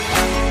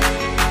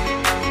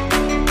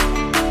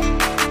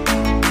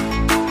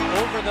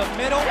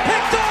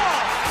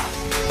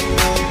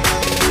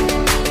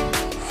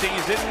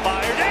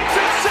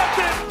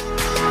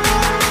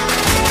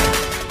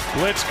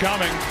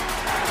coming.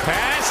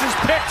 Pass is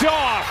picked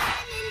off.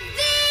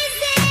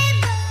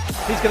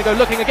 He's going to go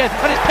looking again,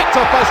 and it's picked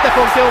off by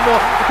Stephon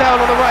Gilmore down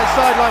on the right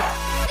sideline.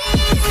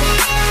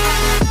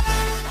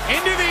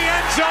 Into the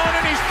end zone,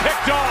 and he's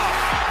picked off.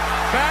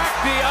 Back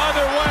the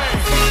other way.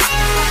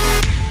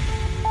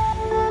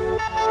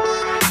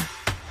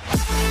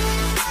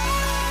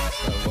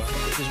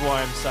 This is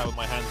why I'm sat with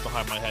my hands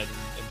behind my head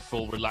in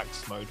full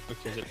relaxed mode,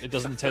 because it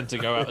doesn't tend to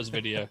go out as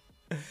video.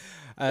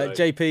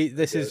 JP,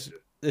 this is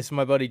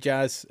my buddy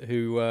Jazz,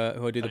 who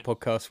I do the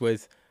podcast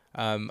with.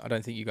 I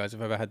don't think you guys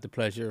have ever had the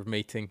pleasure of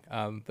meeting,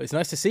 but it's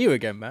nice to see you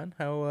again, man.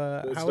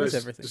 How is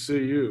everything? To see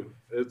you.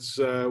 It's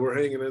we're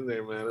hanging in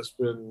there, man. It's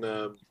been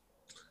a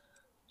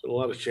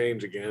lot of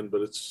change again,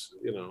 but it's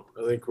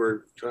I think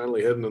we're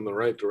finally heading in the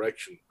right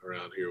direction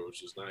around here,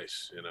 which is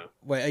nice.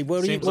 Wait,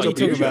 what are you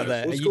talking about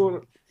there? Are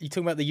you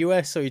talking about the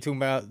US, or are you talking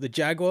about the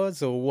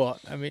Jaguars, or what?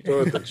 I mean,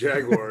 the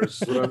Jaguars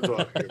is what I'm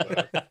talking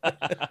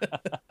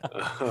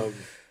about.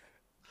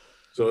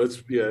 So it's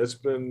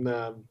been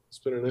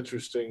an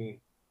interesting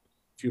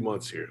few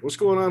months here. What's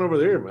going on over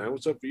there, man?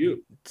 What's up for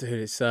you?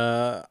 Dude, it's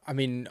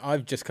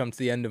I've just come to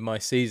the end of my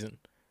season,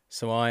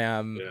 so I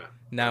am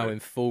now in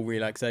full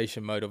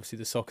relaxation mode. Obviously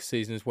the soccer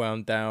season is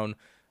wound down.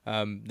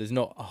 There's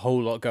not a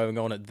whole lot going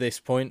on at this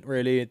point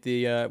really with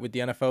the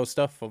NFL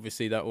stuff.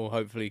 Obviously that will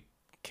hopefully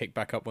kick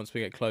back up once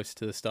we get closer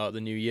to the start of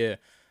the new year.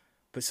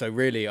 But so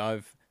really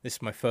this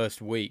is my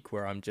first week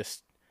where I'm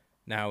just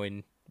now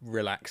in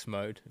relax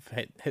mode.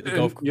 Hit the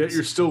golf course. Yet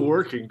you're still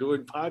working,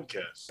 doing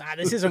podcasts.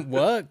 This isn't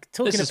work.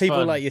 Talking to people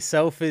fun. like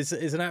yourself is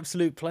an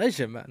absolute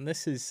pleasure, man.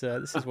 This is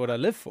what I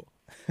live for.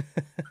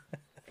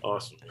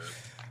 Awesome, man.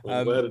 Well,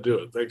 I'm glad to do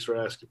it. Thanks for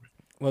asking me.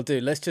 Well,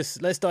 dude, let's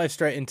dive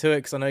straight into it,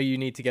 because I know you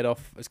need to get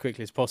off as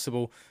quickly as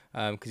possible,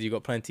 because you've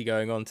got plenty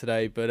going on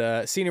today.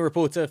 But senior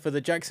reporter for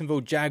the Jacksonville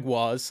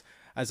Jaguars,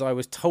 as I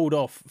was told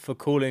off for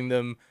calling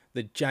them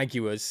the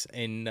Jaguars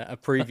in a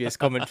previous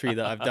commentary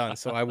that I've done.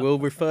 So I will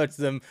refer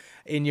to them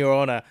in your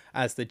honor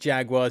as the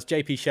Jaguars.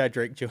 JP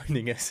Shadrick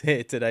joining us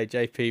here today.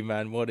 JP,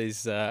 man,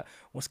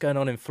 what's going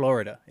on in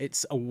Florida?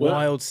 It's a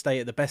wild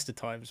state at the best of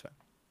times, man.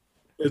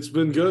 It's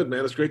been good,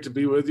 man. It's great to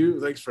be with you.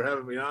 Thanks for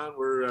having me on.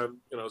 We're,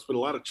 it's been a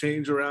lot of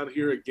change around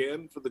here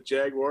again for the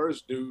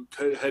Jaguars. New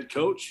head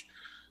coach.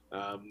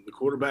 The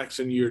quarterback's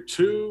in year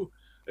 2.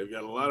 They've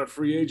got a lot of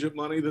free agent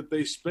money that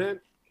they spent.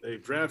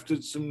 They've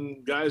drafted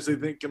some guys they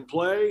think can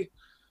play.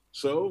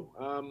 So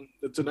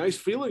it's a nice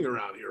feeling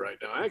around here right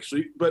now,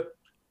 actually. But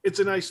it's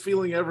a nice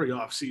feeling every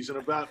offseason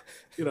about,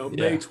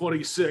 May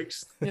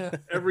 26th. Yeah.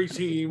 Every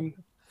team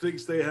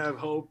thinks they have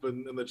hope,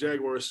 and the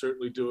Jaguars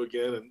certainly do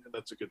again, and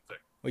that's a good thing.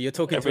 Well, you're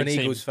talking to an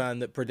Eagles fan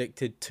that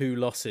predicted 2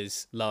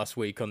 losses last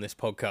week on this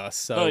podcast.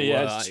 So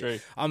that's true.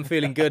 I'm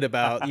feeling good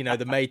about,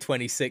 the May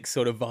 26th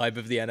sort of vibe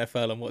of the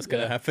NFL and what's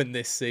going to happen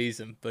this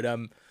season. But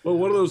well,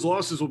 one of those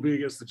losses will be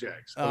against the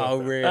Jags. Oh,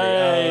 really?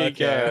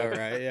 Okay, all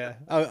right, yeah.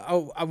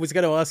 I was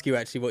going to ask you,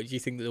 actually, what do you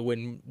think that the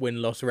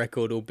win-loss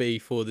record will be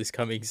for this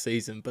coming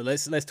season? But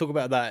let's talk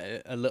about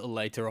that a little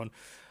later on.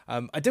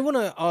 I did want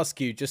to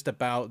ask you just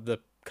about the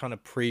kind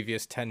of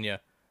previous tenure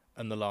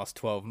and the last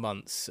 12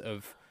 months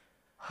of...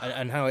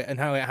 And how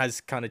it has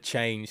kind of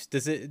changed.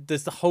 Does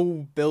the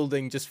whole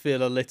building just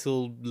feel a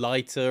little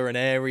lighter and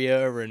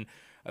airier and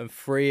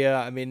freer?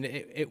 I mean,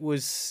 it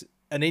was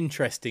an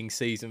interesting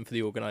season for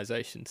the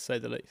organization, to say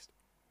the least.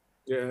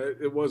 Yeah,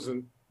 it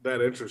wasn't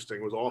that interesting.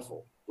 It was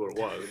awful. What it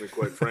was. I mean,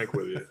 quite frank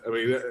with you. I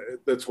mean,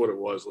 that's what it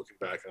was. Looking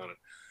back on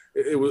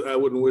it, it was. I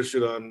wouldn't wish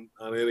it on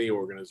any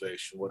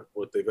organization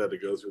what they've had to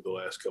go through the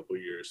last couple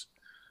of years.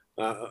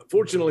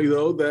 Fortunately,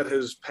 though, that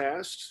has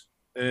passed,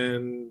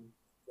 and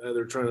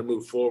they're trying to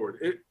move forward.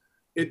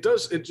 It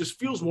just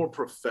feels more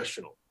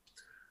professional.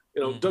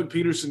 Doug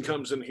Peterson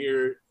comes in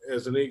here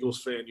as an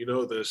Eagles fan,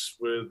 this,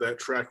 with that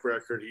track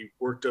record. He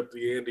worked up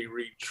the Andy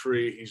Reid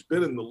tree. He's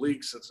been in the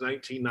league since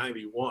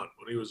 1991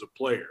 when he was a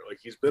player. Like,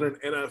 he's been an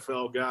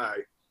NFL guy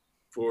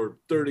for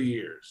 30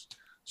 years.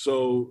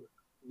 So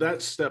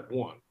that's step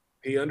one.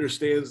 He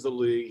understands the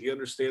league. He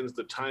understands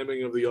the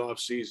timing of the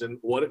offseason,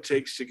 what it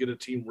takes to get a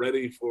team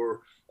ready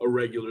for a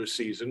regular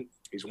season.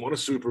 He's won a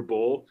Super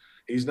Bowl.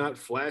 He's not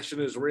flashing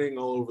his ring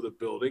all over the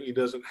building. He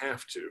doesn't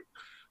have to.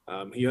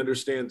 He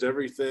understands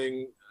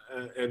everything,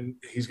 and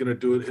he's going to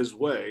do it his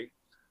way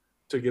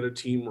to get a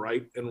team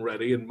right and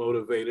ready and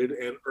motivated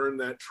and earn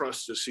that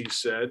trust, as he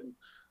said,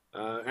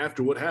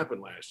 after what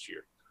happened last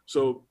year.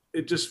 So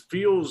it just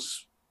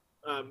feels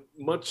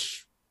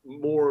much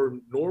more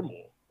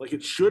normal, like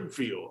it should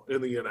feel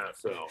in the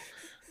NFL.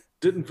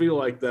 Didn't feel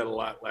like that a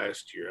lot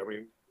last year. I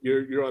mean,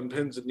 you're on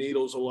pins and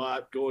needles a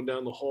lot, going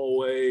down the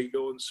hallway,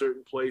 going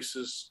certain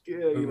places. Yeah,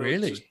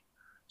 really? It's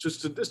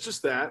just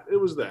that. It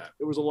was that.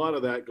 There was a lot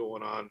of that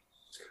going on,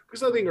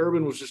 because I think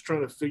Urban was just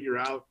trying to figure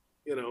out,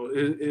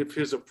 if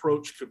his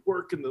approach could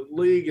work in the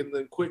league, and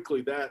then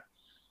quickly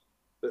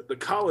the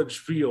college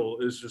feel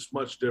is just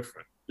much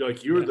different.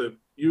 Like you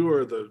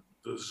are the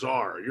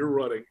czar. You're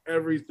running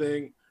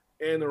everything,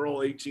 and they're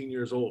all 18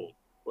 years old.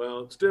 Well,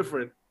 it's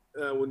different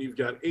when you've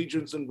got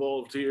agents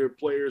involved here,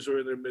 players are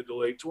in their mid to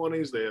late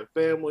 20s, they have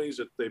families,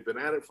 that they've been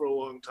at it for a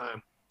long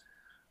time.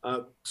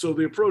 So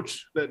the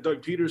approach that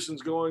Doug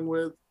Peterson's going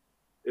with,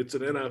 it's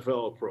an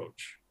NFL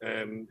approach,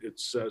 and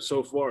it's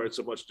so far it's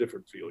a much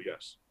different feel.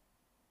 Yes,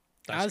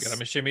 that's good.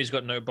 I'm assuming he's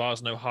got no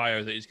bars, no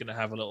hire that he's going to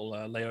have a little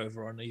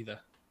layover on either.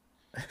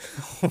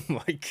 Oh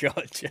my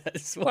God,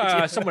 Jess!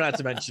 Well, someone had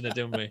to mention it,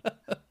 didn't we?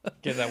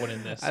 Get that one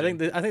in there. I think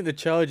the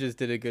Chargers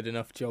did a good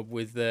enough job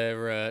with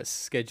their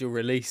schedule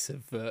release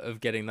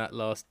of getting that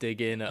last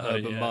dig in at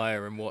Urban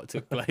Meyer and what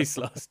took place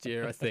last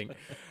year. I think.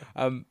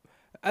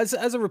 As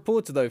a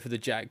reporter though for the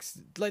Jags,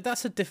 like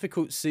that's a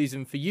difficult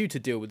season for you to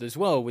deal with as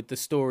well, with the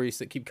stories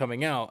that keep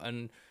coming out,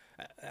 and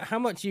how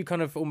much you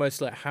kind of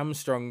almost like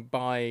hamstrung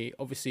by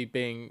obviously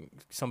being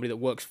somebody that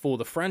works for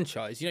the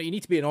franchise. You know, you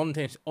need to be an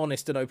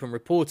honest and open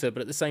reporter,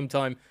 but at the same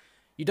time,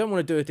 you don't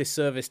want to do a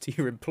disservice to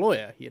your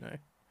employer. You know.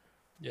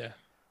 Yeah.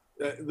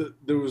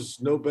 There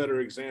was no better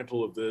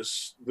example of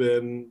this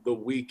than the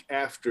week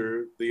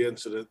after the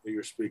incident that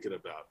you're speaking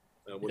about,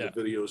 when the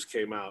videos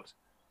came out.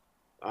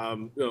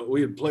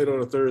 We had played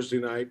on a Thursday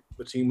night.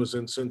 The team was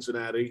in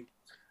Cincinnati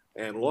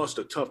and lost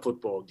a tough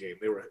football game.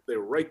 They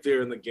were right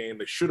there in the game.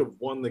 They should have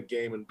won the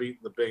game and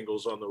beaten the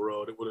Bengals on the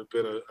road. It would have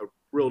been a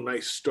real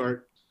nice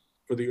start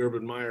for the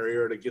Urban Meyer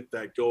era to get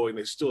that going.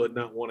 They still had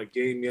not won a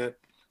game yet,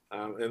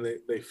 and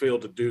they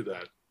failed to do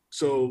that.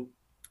 So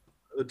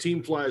the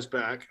team flies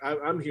back.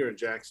 I'm here in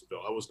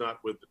Jacksonville. I was not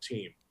with the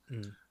team.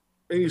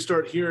 And you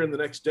start hearing the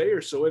next day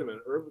or so, wait a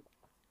minute,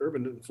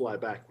 Urban didn't fly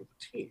back with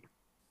the team.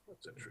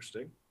 That's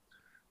interesting.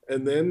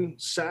 And then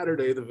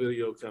Saturday, the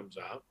video comes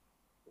out,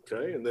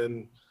 okay? And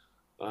then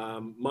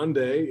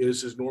Monday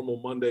is his normal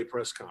Monday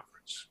press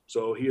conference.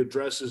 So he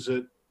addresses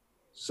it,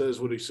 says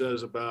what he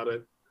says about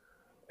it,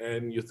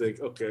 and you think,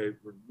 okay,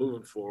 we're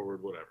moving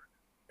forward, whatever.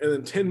 And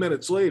then 10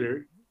 minutes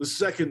later, the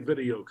second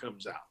video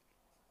comes out.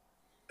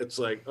 It's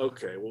like,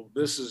 okay, well,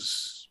 this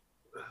is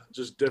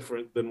just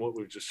different than what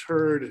we've just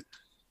heard.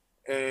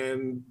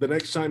 And the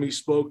next time he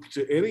spoke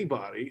to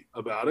anybody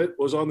about it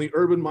was on the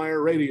Urban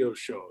Meyer radio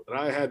show that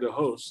I had to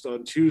host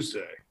on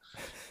Tuesday.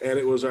 And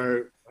it was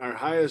our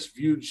highest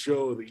viewed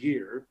show of the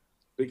year,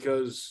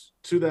 because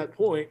to that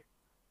point,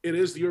 it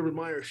is the Urban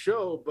Meyer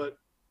show, but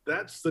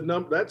that's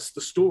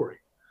the story.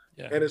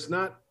 Yeah. And it's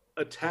not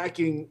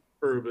attacking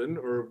Urban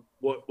or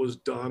what was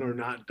done or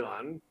not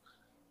done.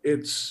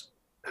 It's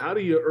how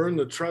do you earn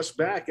the trust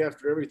back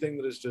after everything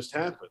that has just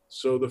happened?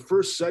 So the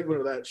first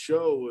segment of that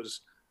show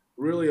was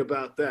really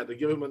about that, to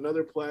give him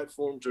another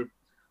platform to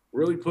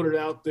really put it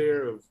out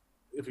there of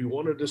if he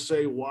wanted to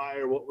say why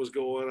or what was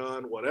going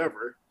on,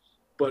 whatever.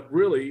 But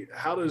really,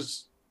 how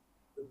does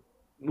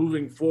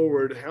moving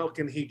forward, how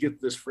can he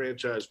get this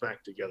franchise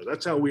back together?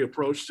 That's how we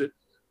approached it.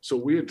 So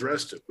we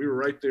addressed it. We were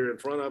right there in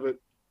front of it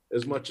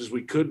as much as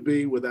we could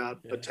be without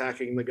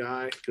attacking the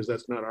guy, because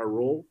that's not our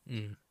role.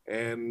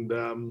 And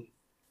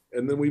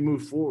then we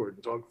moved forward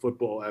and talked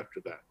football after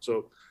that.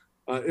 So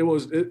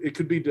it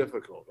could be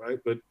difficult, right?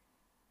 But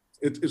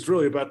it's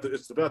really about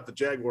the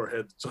Jaguar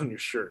head that's on your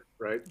shirt,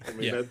 right? I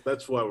mean,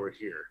 that's why we're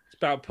here. It's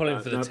about pulling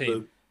for the not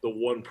team. The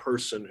one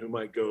person who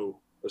might go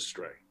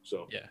astray.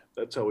 So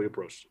that's how we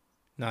approached it.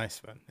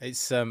 Nice, man.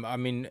 It's I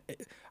mean,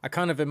 I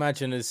kind of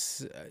imagine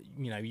as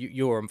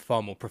you're a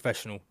far more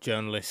professional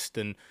journalist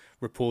and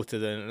reporter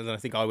than I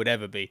think I would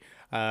ever be.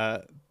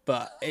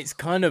 But it's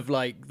kind of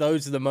like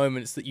those are the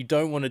moments that you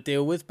don't want to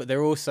deal with, but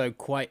they're also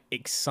quite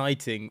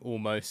exciting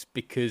almost,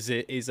 because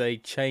it is a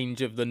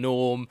change of the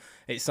norm.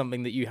 It's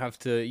something that you have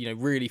to,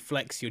 really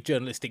flex your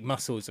journalistic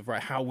muscles of,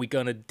 right, how are we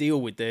going to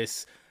deal with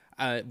this?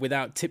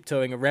 Without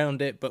tiptoeing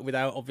around it, but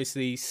without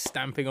obviously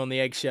stamping on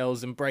the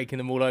eggshells and breaking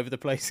them all over the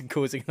place and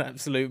causing an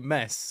absolute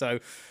mess. So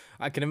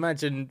I can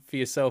imagine for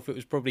yourself it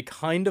was probably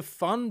kind of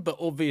fun, but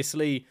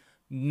obviously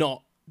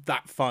not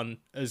that fun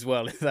as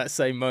well in that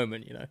same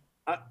moment,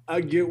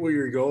 I get where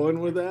you're going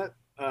with that,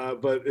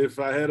 but if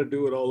I had to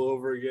do it all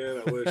over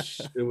again, I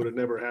wish it would have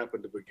never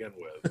happened to begin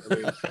with. I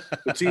mean,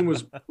 the team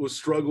was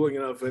struggling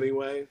enough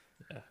anyway.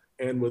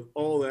 And with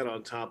all that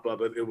on top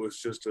of it, it was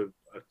just a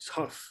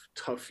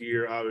tough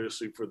year,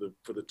 obviously, for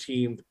the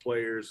team, the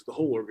players, the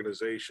whole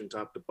organization,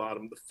 top to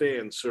bottom. The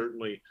fans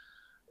certainly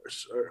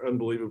are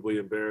unbelievably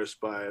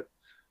embarrassed by it.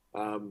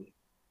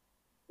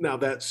 Now,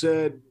 that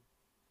said,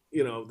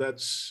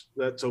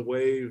 that's a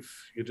wave.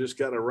 You just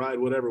got to ride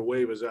whatever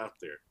wave is out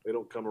there. They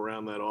don't come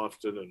around that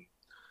often, and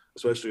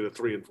especially in a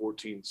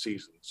 3-14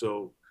 season.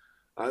 So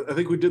I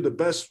think we did the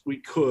best we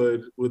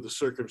could with the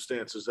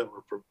circumstances that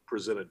were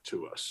presented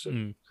to us.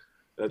 And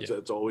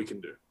that's all we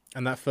can do.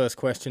 And that first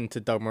question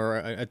to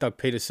Doug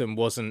Peterson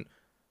wasn't,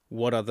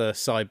 what other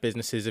side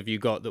businesses have you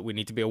got that we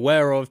need to be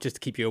aware of just to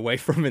keep you away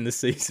from in the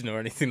season or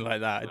anything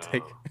like that?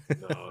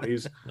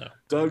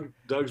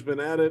 Doug's been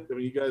at it. I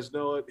mean, you guys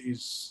know it.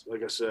 He's,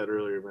 like I said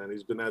earlier, man,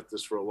 he's been at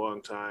this for a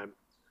long time.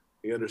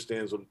 He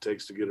understands what it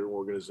takes to get an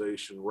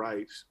organization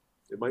right.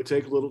 It might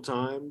take a little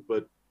time,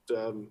 but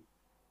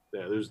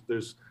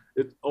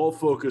all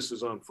focus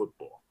is on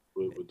football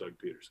with Doug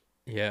Peterson.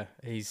 Yeah,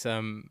 he's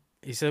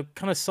he's a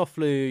kind of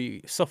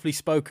softly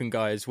spoken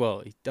guy as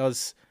well. He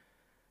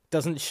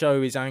doesn't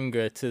show his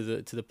anger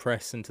to the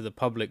press and to the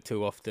public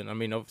too often. I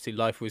mean, obviously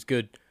life was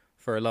good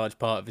for a large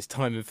part of his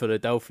time in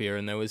Philadelphia,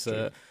 and there was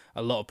a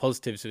lot of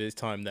positives of his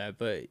time there.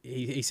 But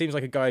he seems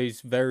like a guy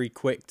who's very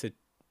quick to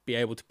be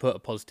able to put a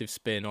positive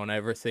spin on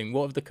everything.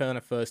 What are the kind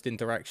of first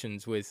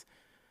interactions with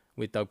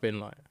Doug Bin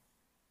like?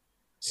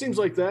 Seems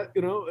like that,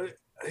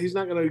 he's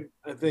not going to,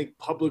 I think,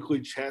 publicly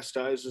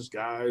chastise his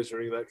guys or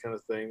any of that kind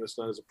of thing. That's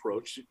not his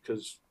approach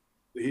because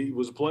he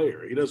was a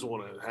player. He doesn't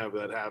want to have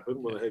that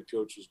happen when the head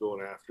coach is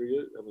going after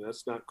you. I mean,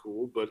 that's not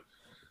cool. But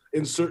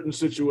in certain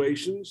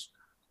situations,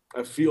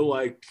 I feel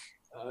like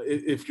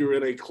if you're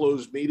in a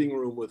closed meeting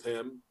room with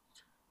him,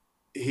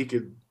 he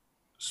could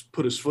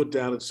put his foot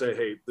down and say,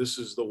 hey, this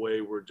is the way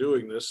we're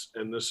doing this,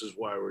 and this is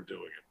why we're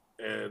doing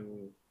it.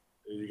 And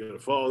you're going to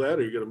follow that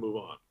or you're going to move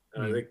on.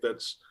 And I think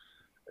that's –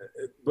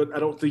 but I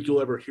don't think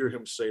you'll ever hear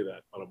him say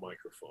that on a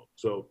microphone.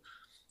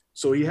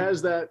 So he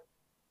has that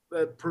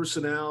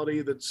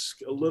personality that's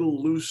a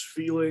little loose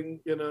feeling,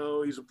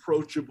 he's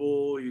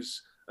approachable.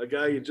 He's a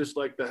guy you just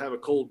like to have a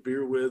cold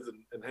beer with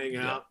and hang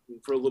out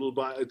for a little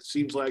while. It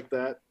seems like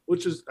that,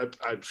 which is,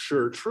 I'm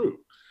sure, true.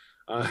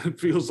 It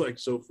feels like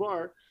so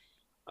far.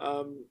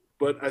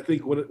 But I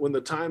think when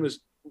the time is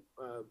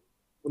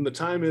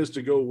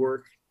to go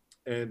work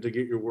and to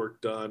get your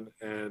work done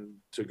and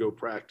to go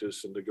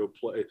practice and to go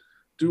play,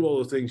 do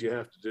all the things you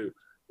have to do,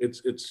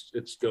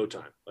 it's go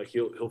time. Like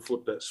he'll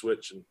flip that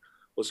switch and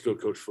let's go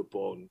coach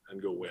football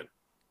and go win.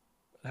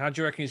 How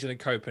do you reckon he's going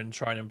to cope and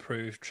try and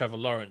improve Trevor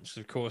Lawrence?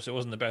 Of course, it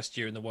wasn't the best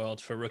year in the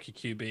world for a rookie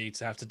QB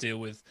to have to deal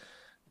with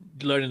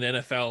learning the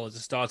NFL as a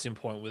starting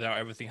point without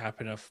everything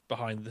happening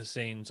behind the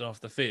scenes and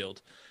off the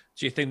field.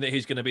 Do you think that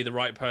he's going to be the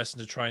right person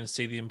to try and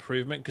see the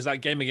improvement? Because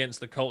that game against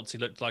the Colts, he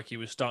looked like he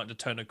was starting to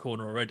turn a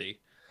corner already.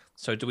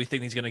 So do we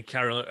think he's going to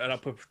carry an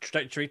upward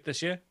trajectory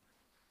this year?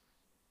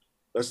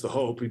 That's the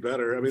hope. He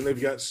better. I mean, they've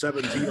got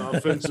 17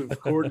 offensive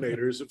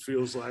coordinators, it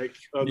feels like,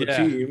 on the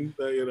team,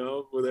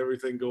 with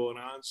everything going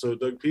on. So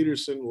Doug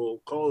Peterson will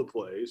call the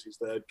plays. He's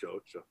the head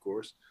coach, of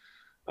course.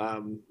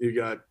 You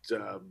got,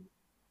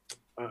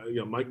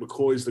 Mike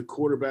McCoy's the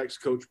quarterback's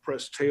coach.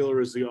 Press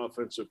Taylor is the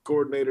offensive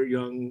coordinator,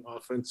 young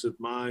offensive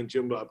mind.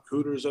 Jim Bob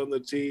Cooter's on the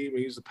team.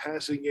 He's the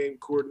passing game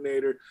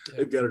coordinator. Yeah.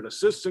 They've got an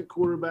assistant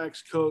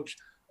quarterback's coach.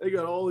 They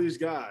got all these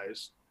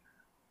guys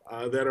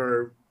that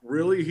are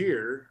really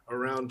here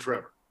around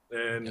Trevor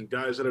and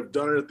guys that have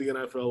done it at the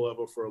NFL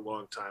level for a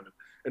long time.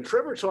 And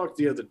Trevor talked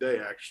the other day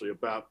actually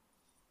about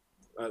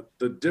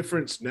the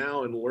difference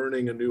now in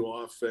learning a new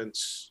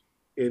offense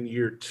in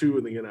year 2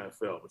 in the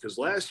NFL, because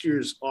last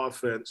year's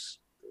offense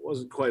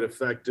wasn't quite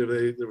effective.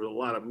 There were a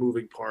lot of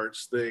moving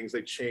parts, things.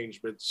 They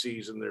changed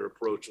mid-season, their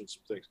approach and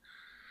some things.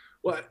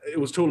 Well, it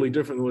was totally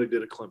different than what he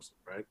did at Clemson,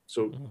 right?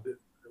 So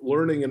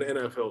learning an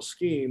NFL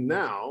scheme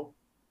now,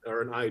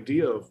 or an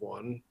idea of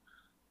one,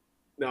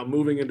 now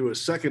moving into a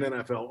second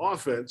NFL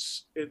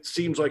offense, it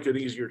seems like an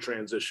easier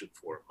transition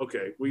for him.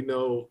 Okay, we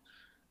know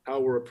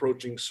how we're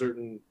approaching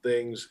certain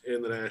things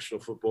in the National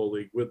Football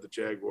League with the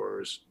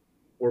Jaguars,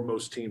 or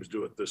most teams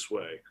do it this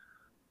way.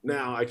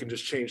 Now I can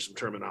just change some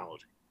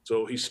terminology.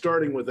 So he's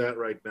starting with that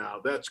right now.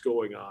 That's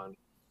going on.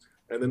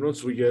 And then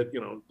once we get,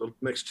 the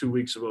next 2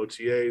 weeks of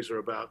OTAs are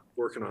about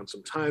working on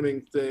some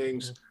timing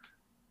things.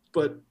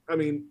 But, I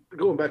mean,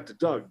 going back to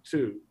Doug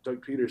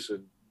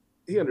Peterson,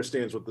 he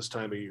understands what this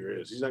time of year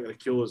is. He's not going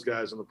to kill his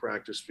guys on the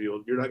practice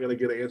field. You're not going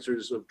to get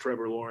answers of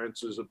Trevor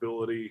Lawrence's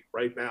ability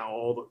right now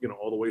all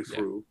the way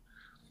through.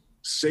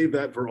 Save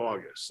that for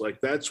August.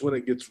 Like, that's when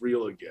it gets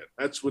real again.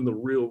 That's when the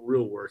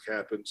real work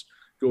happens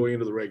going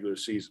into the regular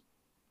season.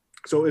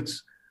 So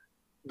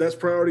that's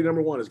priority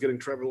number 1 is getting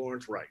Trevor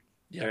Lawrence right.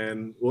 Yeah.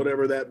 And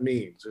whatever that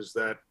means is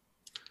that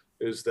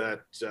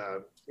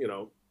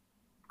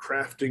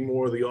crafting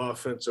more of the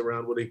offense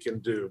around what he can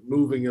do,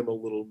 moving him a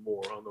little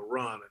more on the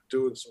run and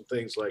doing some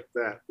things like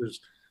that.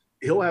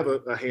 He'll have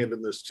a hand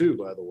in this too,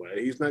 by the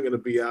way. He's not going to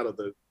be out of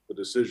the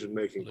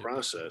decision-making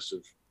process.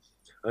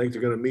 I think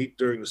they're going to meet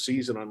during the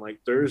season on like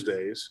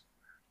Thursdays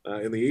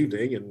in the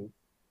evening and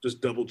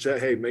just double check.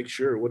 Hey, make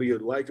sure, what do you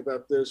like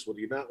about this? What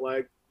do you not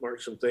like?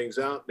 Mark some things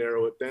out,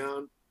 narrow it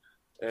down.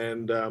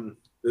 And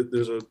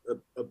there's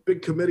a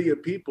big committee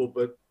of people,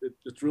 but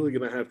it's really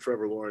going to have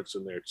Trevor Lawrence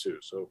in there too.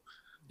 So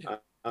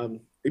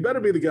he better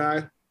be the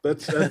guy. I think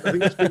that's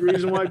the big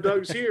reason why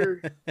Doug's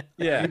here.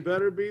 Yeah, he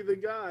better be the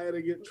guy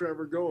to get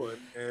Trevor going,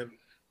 and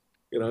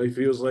he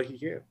feels like he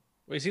can.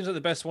 Well, he seems like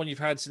the best one you've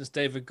had since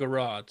David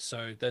Garrard,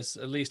 so there's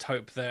at least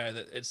hope there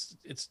that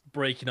it's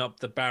breaking up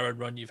the barren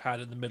run you've had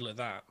in the middle of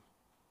that.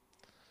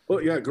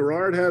 Well, yeah,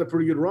 Garrard had a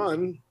pretty good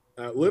run,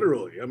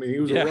 literally. I mean, he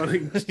was a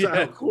running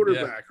style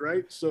quarterback,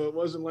 right? So it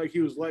wasn't like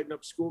he was lighting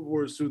up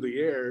scoreboards through the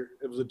air.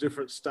 It was a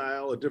different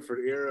style, a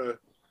different era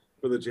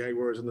for the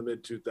Jaguars in the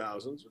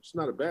mid-2000s, which is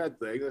not a bad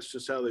thing. That's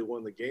just how they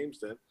won the games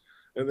then.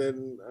 And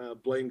then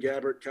Blaine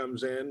Gabbert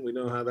comes in. We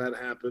know how that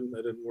happened.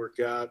 That didn't work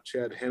out.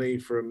 Chad Henne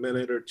for a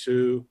minute or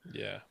two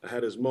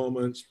had his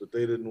moments, but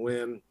they didn't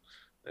win.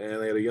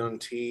 And they had a young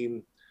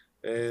team.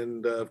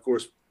 And, of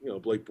course,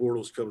 Blake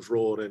Bortles comes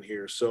rolling in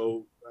here.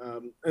 So,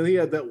 and he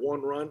had that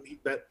one run.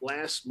 That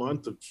last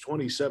month of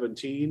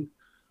 2017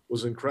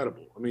 was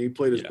incredible. I mean, he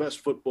played his best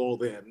football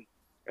then,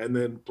 and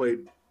then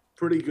played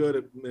pretty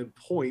good in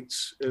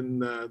points in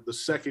the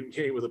second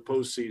game of the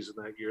postseason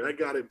that year. That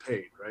got him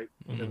paid, right?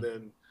 Mm-hmm. And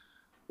then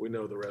we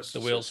know the rest.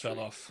 The wheels fell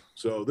off.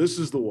 So this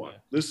is the one.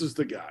 This is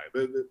the guy.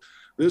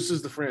 This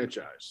is the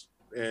franchise.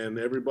 And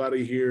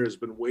everybody here has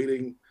been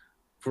waiting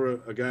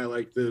for a guy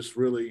like this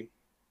really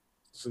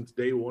since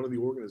day one of the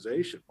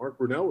organization. Mark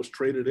Brunell was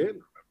traded in,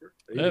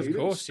 remember? Of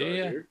course,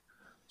 yeah. Here.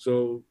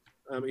 So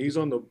he's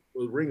on the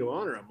Ring of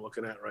Honor I'm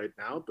looking at right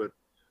now, but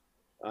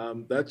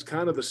that's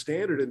kind of the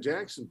standard in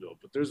Jacksonville.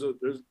 But there's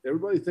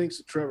everybody thinks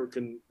that Trevor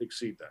can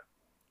exceed that.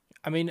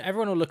 I mean,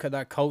 everyone will look at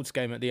that Colts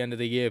game at the end of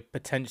the year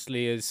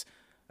potentially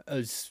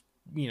as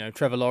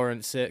Trevor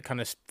Lawrence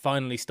kind of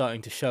finally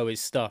starting to show his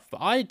stuff.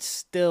 But I'd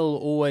still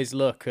always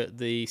look at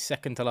the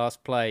second to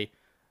last play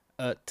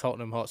at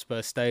Tottenham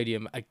Hotspur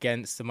Stadium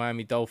against the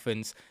Miami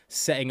Dolphins,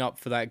 setting up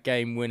for that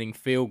game-winning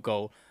field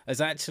goal,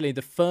 as actually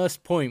the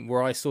first point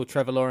where I saw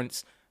Trevor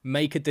Lawrence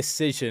make a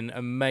decision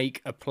and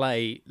make a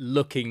play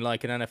looking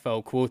like an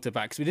NFL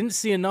quarterback. Because we didn't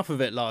see enough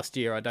of it last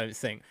year, I don't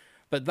think.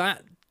 But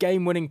that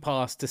game-winning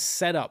pass to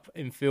set up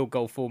in field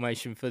goal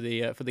formation for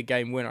the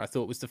game winner, I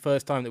thought was the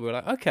first time that we were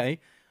like, okay,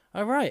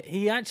 all right,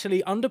 he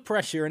actually, under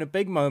pressure in a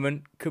big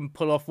moment, can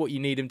pull off what you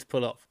need him to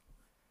pull off.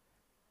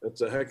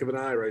 That's a heck of an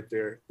eye right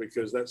there,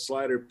 because that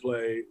slider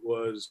play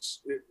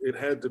it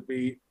had to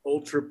be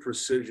ultra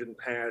precision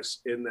pass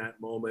in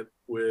that moment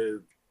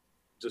with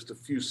just a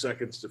few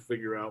seconds to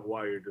figure out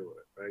why you're doing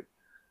it, right?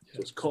 Yeah. So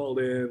it's called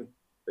in.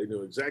 They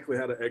knew exactly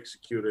how to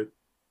execute it.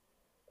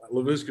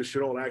 Laviska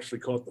Shenault actually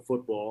caught the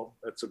football.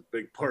 That's a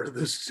big part of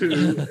this too.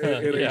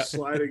 In a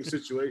sliding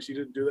situation, he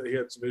didn't do that. He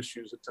had some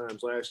issues at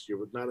times last year,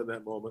 but not in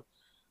that moment.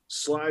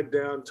 Slide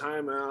down,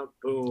 timeout,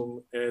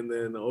 boom, and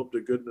then I hope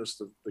to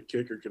goodness the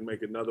kicker can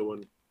make another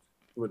one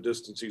from a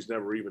distance he's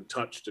never even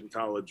touched in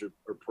college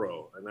or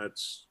pro, and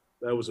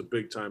that was a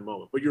big time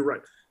moment. But you're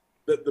right,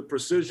 the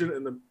precision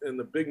and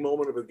the big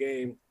moment of a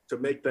game to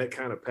make that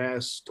kind of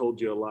pass told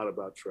you a lot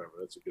about Trevor.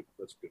 That's a good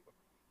one.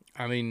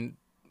 I mean,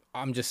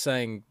 I'm just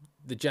saying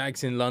the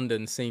Jags in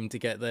London seem to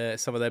get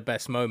some of their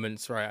best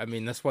moments, right? I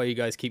mean, that's why you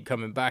guys keep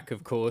coming back,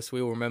 of course. We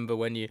all remember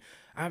when you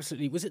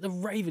absolutely, was it the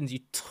Ravens you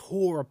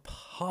tore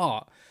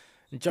apart?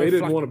 They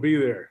didn't want to be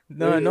there.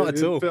 No, not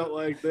at all. It felt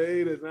like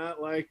they did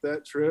not like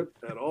that trip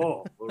at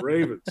all, the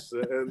Ravens.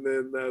 And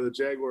then the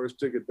Jaguars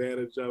took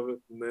advantage of it.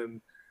 And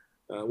then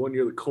one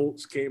year the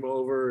Colts came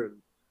over, and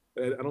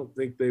I don't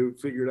think they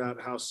figured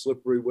out how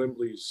slippery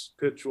Wembley's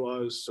pitch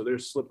was, so they're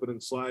slipping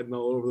and sliding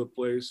all over the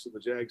place. And the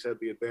Jags had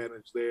the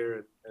advantage there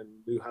and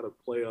knew how to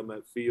play on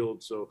that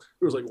field. So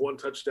there was like one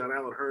touchdown.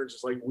 Alan Hearns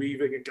just like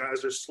weaving, and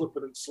guys are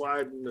slipping and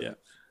sliding, and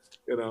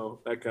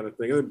that kind of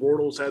thing. And then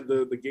Bortles had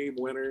the game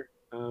winner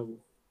on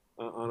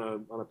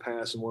a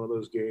pass in one of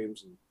those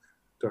games, and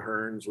to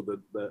Hearns with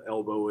the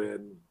elbow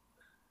in.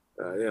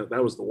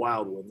 That was the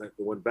wild one that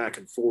went back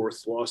and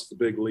forth, lost the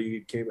big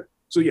lead, came back.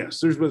 So, yes,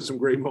 there's been some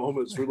great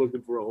moments. We're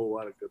looking for a whole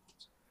lot of good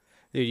ones.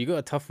 Dude, you got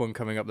a tough one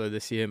coming up, though,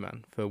 this year,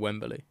 man, for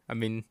Wembley. I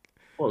mean...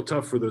 Well,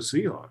 tough for the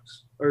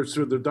Seahawks. Or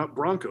for the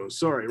Broncos.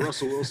 Sorry,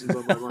 Russell Wilson's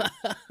on my mind.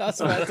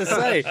 That's what I had to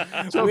say.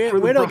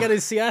 We're not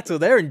getting Seattle.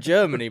 They're in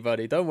Germany,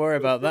 buddy. Don't worry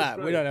about that.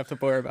 Right. We don't have to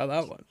worry about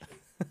that one.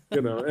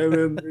 And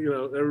then,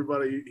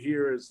 everybody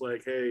here is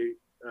like, hey,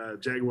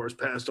 Jaguars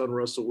passed on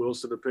Russell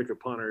Wilson to pick a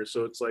punter.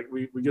 So it's like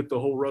we get the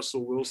whole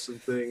Russell Wilson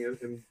thing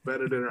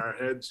embedded in our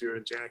heads here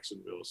in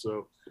Jacksonville.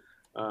 So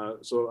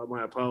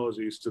my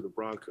apologies to the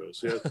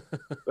Broncos. Yeah,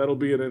 that'll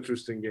be an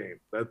interesting game.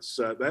 That's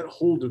that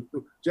whole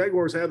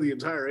Jaguars have the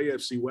entire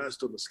AFC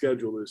West on the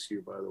schedule this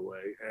year, by the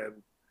way. And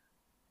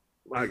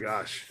my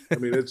gosh, I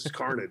mean, it's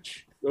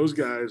carnage. Those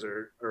guys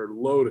are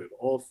loaded,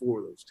 all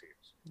four of those teams.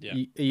 Yeah.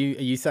 Are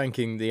you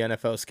thanking the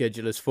NFL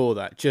schedulers for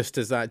that? Just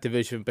as that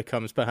division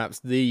becomes perhaps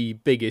the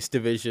biggest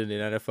division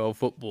in NFL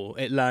football,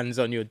 it lands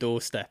on your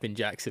doorstep in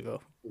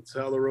Jacksonville. It's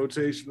how the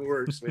rotation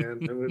works, man.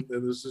 and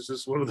this is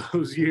just one of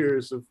those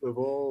years of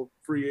all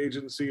free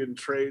agency and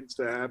trades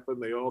to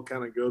happen. They all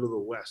kind of go to the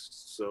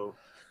West. So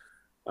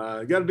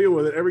you got to deal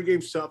with it. Every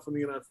game's tough in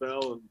the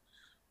NFL,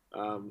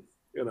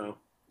 and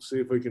see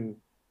if we can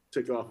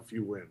tick off a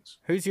few wins.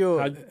 Who's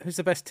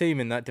the best team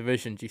in that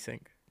division, do you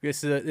think?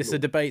 This is a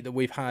debate that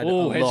we've had.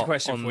 Here's a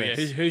question for you.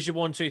 Who's your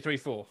 1, 2, 3,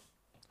 4?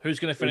 Who's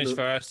going to finish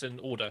first in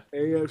order?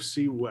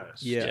 AFC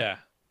West. Yeah.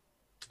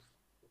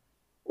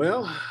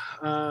 Well,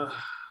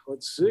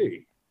 let's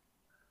see.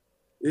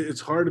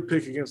 It's hard to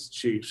pick against the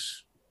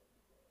Chiefs.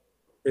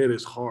 It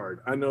is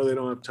hard. I know they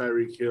don't have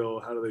Tyreek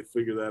Hill. How do they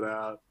figure that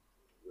out?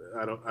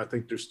 I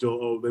think they're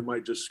still, they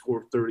might just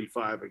score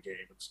 35 a game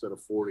instead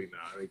of 40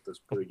 now. I think that's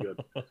pretty good.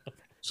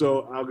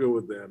 So I'll go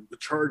with them. The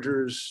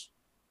Chargers,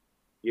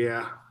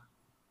 yeah.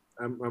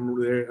 I'm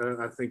there.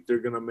 I think they're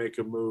going to make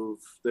a move.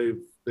 They've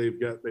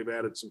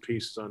added some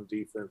pieces on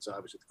defense.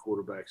 Obviously, the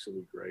quarterback's going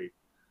to be great.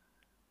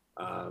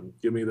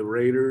 Give me the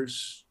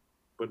Raiders,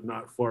 but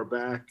not far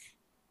back.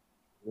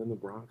 And then the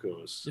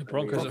Broncos. The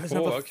Broncos Broncos at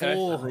 4. have a Okay.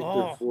 4. I think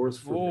they're fourth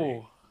for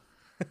me.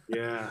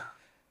 Yeah.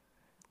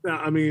 Now,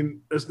 I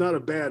mean, it's not a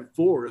bad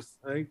fourth.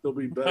 I think they'll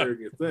be better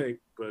than you think,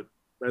 but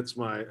that's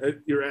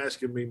you're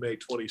asking me May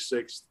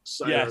 26th,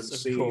 sight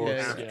unseen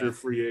after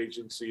free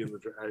agency in the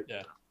draft.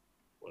 Yeah.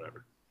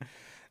 Whatever.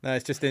 No,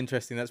 it's just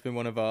interesting. That's been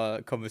one of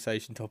our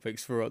conversation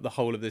topics for the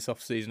whole of this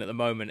offseason at the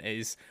moment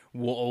is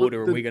what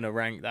order are we going to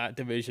rank that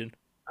division?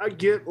 I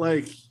get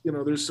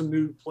there's some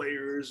new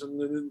players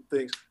and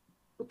things,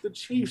 but the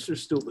Chiefs are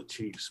still the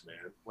Chiefs,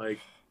 man.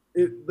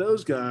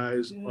 Those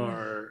guys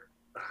are.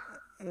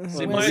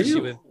 See, my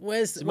issue with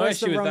where's the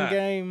run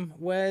game?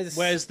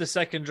 Where's the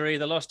secondary?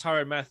 They lost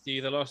Tyrann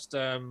Mathieu. They lost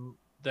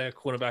their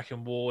cornerback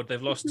in Ward.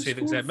 They've lost 2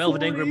 things there.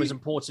 Melvin Ingram was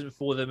important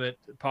for them at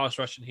pass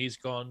rush, and he's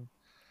gone.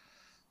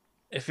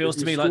 It feels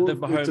to me like the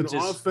Mahomes it's an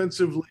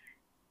offensive league.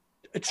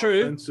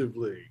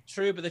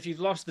 True, but if you've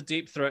lost the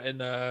deep threat in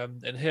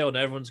Hill and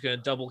everyone's going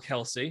to double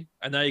Kelsey,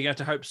 and now you have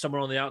to hope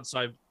someone on the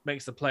outside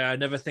makes the play. I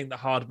never think that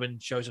Hardman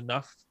shows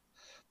enough.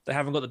 They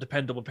haven't got the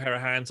dependable pair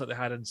of hands like they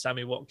had in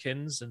Sammy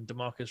Watkins and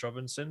DeMarcus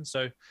Robinson.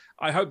 So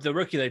I hope the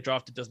rookie they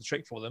drafted does the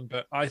trick for them.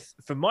 But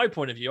from my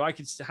point of view, I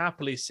could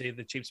happily see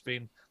the Chiefs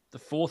being the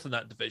 4th in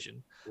that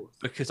division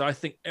because I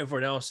think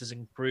everyone else has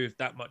improved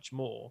that much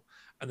more.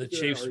 And the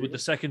Chiefs, with the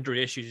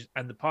secondary issues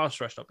and the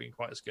pass rush not being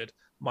quite as good,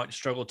 might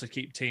struggle to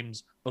keep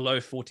teams below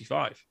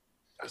 45.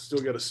 I still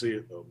got to see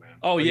it, though, man.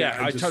 Oh,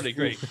 I totally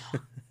agree.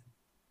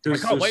 I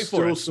can't wait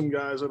for it. There's still some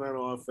guys on that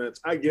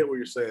offense. I get what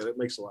you're saying. It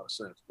makes a lot of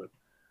sense. But,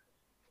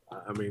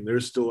 I mean, they're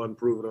still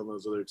unproven on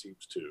those other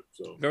teams, too.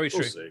 So very true.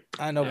 We'll see.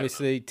 And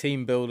obviously,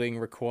 team building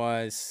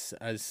requires,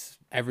 as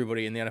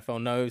everybody in the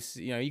NFL knows,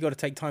 you got to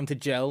take time to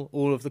gel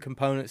all of the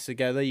components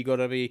together. You got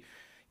to be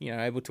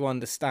able to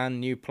understand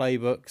new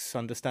playbooks,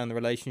 understand the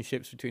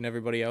relationships between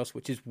everybody else,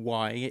 which is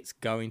why it's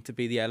going to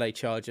be the LA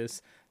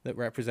Chargers that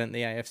represent the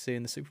AFC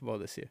in the Super Bowl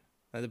this year.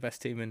 They're the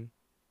best team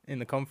in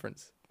the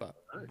conference, but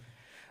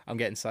I'm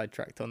getting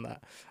sidetracked on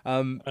that.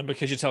 And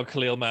because you tell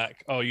Khalil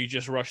Mack, oh, you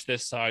just rush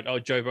this side. Oh,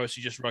 Joe Bosa,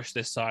 you just rush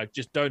this side.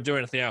 Just don't do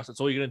anything else. That's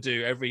all you're going to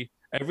do.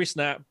 Every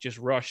snap, just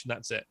rush, and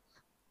that's it.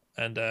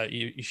 And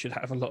you should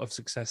have a lot of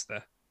success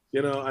there.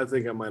 I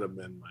think I might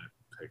amend my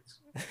picks.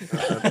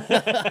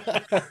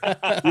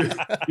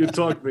 You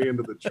talked me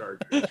into the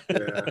Chargers.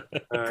 Yeah,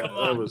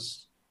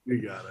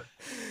 you got it.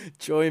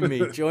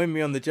 Join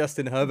me on the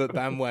Justin Herbert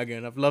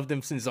bandwagon. I've loved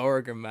him since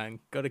Oregon, man.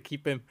 Got to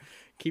keep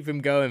him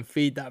going,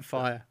 feed that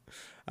fire.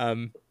 I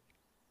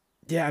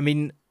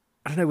mean,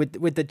 I don't know,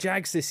 with the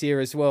Jags this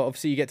year as well,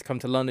 obviously you get to come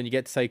to London, you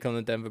get to take on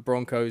the Denver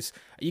Broncos.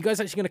 Are you guys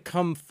actually going to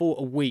come for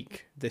a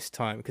week this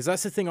time? Because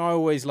that's the thing I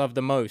always love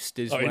the most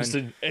is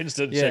instant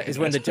is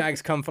when the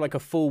Jags come for like a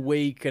full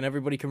week and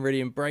everybody can really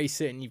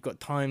embrace it and you've got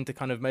time to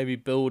kind of maybe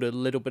build a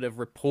little bit of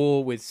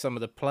rapport with some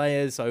of the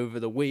players over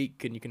the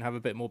week and you can have a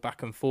bit more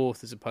back and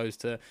forth as opposed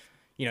to,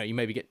 you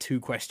maybe get 2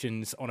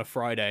 questions on a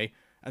Friday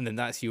and then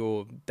that's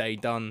your day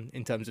done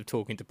in terms of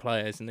talking to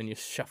players and then you're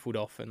shuffled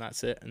off and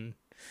that's it. And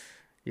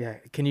yeah,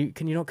 can you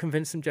not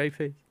convince them,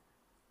 JP?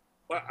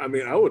 Well, I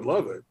mean, I would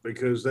love it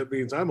because that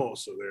means I'm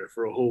also there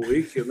for a whole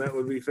week, and that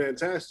would be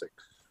fantastic.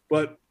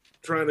 But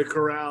trying to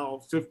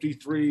corral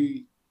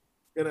 53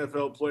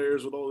 NFL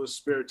players with all this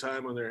spare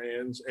time on their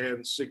hands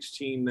and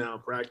 16 now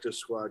practice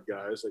squad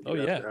guys that you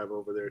have to have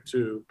over there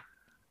too,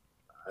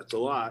 that's a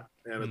lot,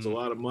 and it's a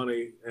lot of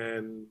money.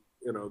 And,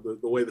 the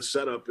way the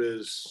setup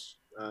is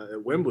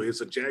at Wembley,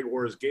 it's a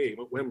Jaguars game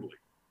at Wembley.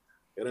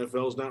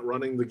 NFL's not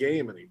running the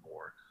game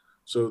anymore.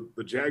 So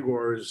the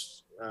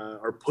Jaguars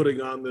are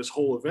putting on this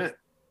whole event.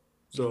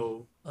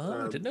 So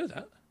I didn't know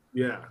that.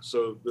 Yeah.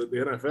 So the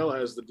NFL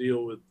has the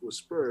deal with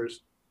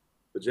Spurs.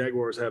 The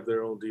Jaguars have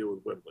their own deal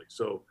with Wembley.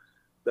 So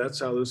that's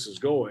how this is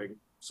going.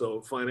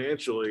 So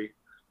financially,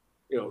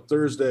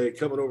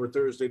 coming over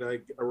Thursday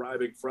night,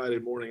 arriving Friday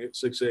morning at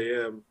 6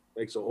 a.m.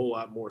 makes a whole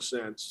lot more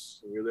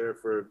sense. And you're there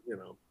for,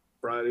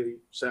 Friday,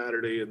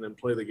 Saturday, and then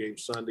play the game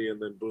Sunday,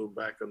 and then boom,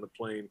 back on the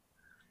plane.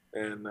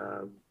 And,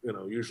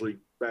 usually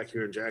back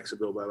here in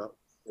Jacksonville by about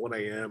 1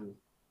 a.m.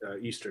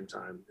 Eastern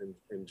time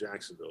in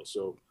Jacksonville.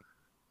 So,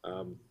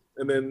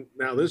 and then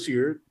now this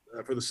year,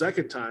 for the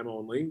second time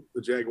only,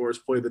 the Jaguars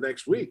play the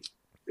next week.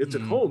 It's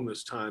at home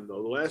this time,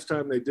 though. The last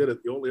time they did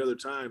it, the only other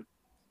time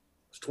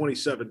was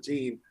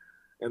 2017,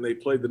 and they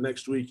played the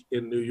next week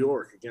in New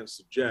York against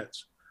the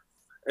Jets.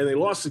 And they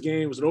lost the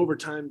game. It was an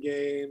overtime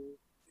game.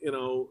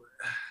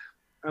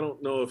 I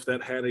don't know if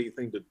that had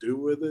anything to do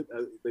with it.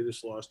 They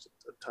just lost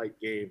a tight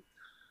game.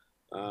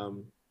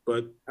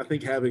 But I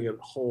think having it at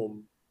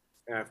home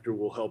after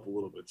will help a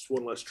little bit. It's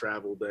one less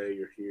travel day.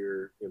 You're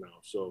here,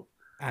 so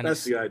and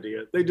that's the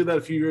idea. They did that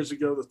a few years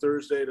ago, the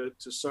Thursday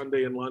to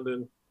Sunday in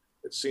London.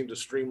 It seemed to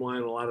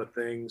streamline a lot of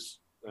things,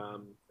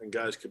 and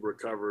guys could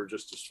recover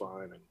just as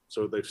fine. And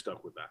so they've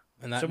stuck with that.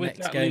 And that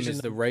next game is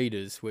the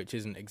Raiders, which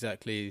isn't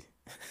exactly,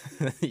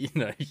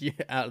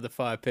 out of the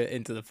fire pit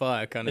into the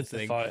fire kind of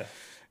thing. Fire.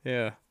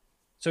 Yeah.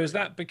 So is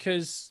that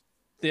because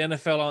the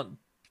NFL aren't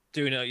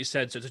doing it like you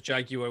said, so it's a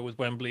Jaguar with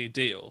Wembley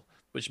deal,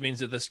 which means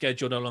that the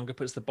schedule no longer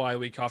puts the bye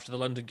week after the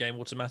London game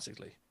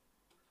automatically?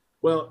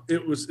 Well,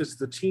 it's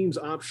the team's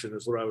option,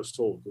 is what I was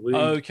told.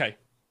 Okay.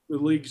 The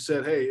league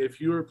said, hey, if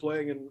you are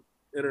playing an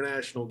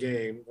international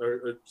game,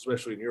 or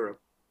especially in Europe,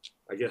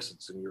 I guess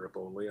it's in Europe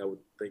only. I would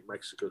think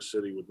Mexico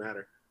City would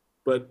matter.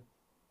 But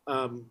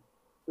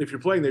if you're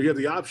playing there, you have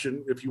the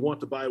option if you want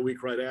the bye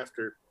week right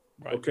after.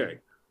 Right. Okay.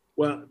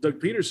 Well, Doug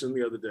Peterson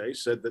the other day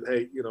said that,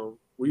 hey,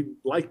 we'd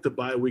like the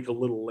bye week a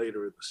little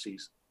later in the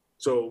season.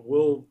 So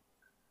we're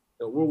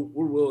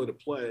willing to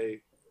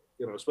play,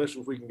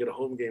 especially if we can get a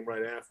home game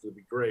right after, it'd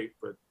be great.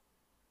 But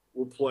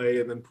we'll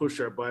play and then push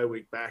our bye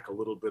week back a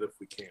little bit if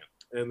we can.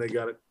 And they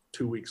got it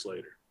 2 weeks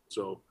later.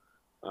 So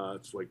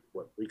it's like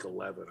week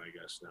 11, I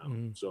guess now.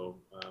 Mm-hmm.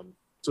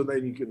 So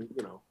then you can,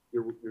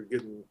 you're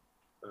getting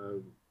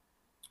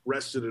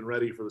rested and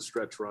ready for the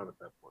stretch run at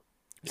that point.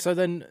 So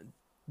then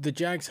the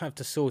Jags have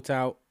to sort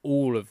out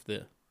all of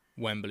the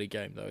Wembley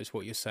game, though, is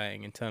what you're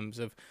saying in terms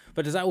of.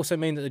 But does that also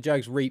mean that the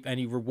Jags reap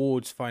any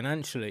rewards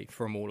financially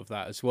from all of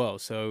that as well?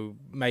 So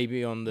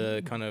maybe on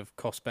the kind of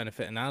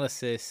cost-benefit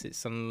analysis, it's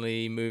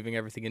suddenly moving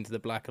everything into the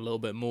black a little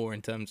bit more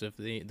in terms of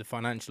the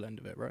financial end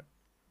of it, right?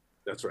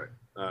 That's right.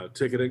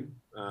 Ticketing,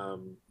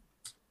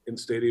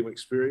 in-stadium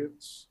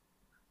experience,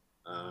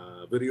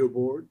 video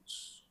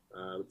boards,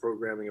 the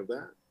programming of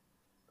that,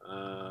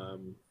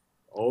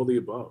 all the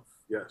above.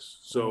 Yes.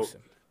 So,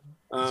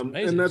 awesome.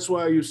 And that's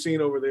why you've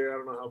seen over there, I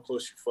don't know how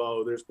close you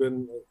follow, there's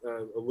been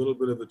a little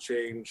bit of a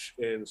change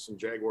in some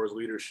Jaguars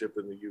leadership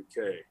in the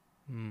UK.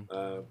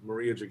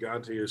 Maria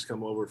Gigante has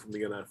come over from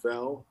the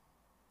NFL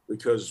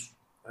because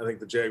I think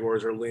the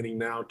Jaguars are leaning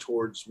now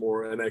towards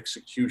more an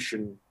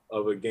execution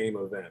of a game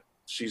event.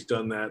 She's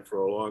done that for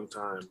a long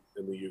time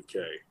in the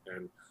UK,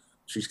 and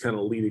she's kind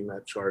of leading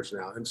that charge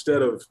now.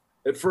 Instead of,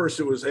 at first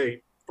it was,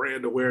 hey,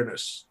 brand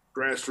awareness,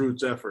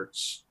 grassroots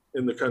efforts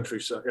in the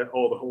countryside, the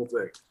whole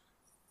thing,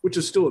 which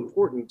is still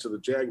important to the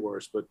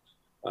Jaguars, but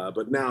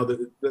now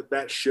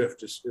that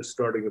shift is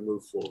starting to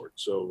move forward.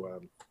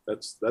 So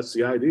that's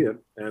the idea,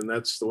 and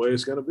that's the way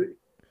it's going to be.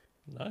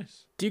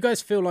 Nice. Do you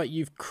guys feel like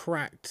you've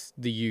cracked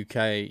the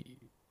UK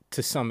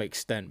to some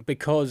extent?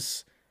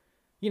 Because,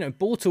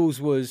 Bortles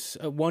was,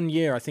 at 1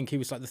 year, I think he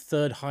was like the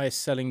third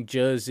highest selling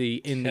jersey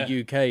in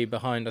the UK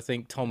behind, I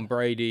think, Tom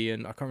Brady,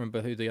 and I can't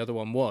remember who the other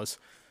one was.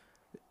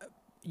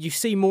 You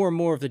see more and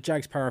more of the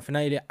Jags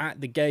paraphernalia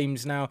at the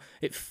games now.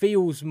 It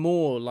feels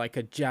more like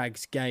a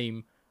Jags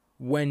game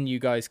when you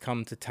guys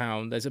come to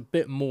town. There's a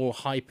bit more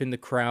hype in the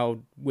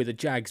crowd with a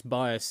Jags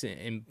bias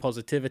in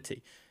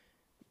positivity.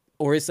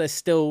 Or is there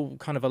still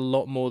kind of a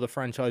lot more the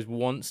franchise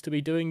wants to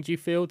be doing, do you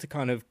feel, to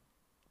kind of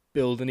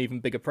build an even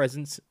bigger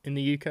presence in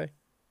the UK?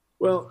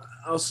 Well,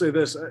 I'll say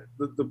this.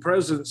 The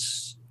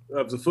presence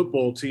of the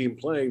football team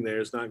playing there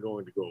is not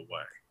going to go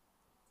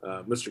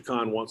away. Mr.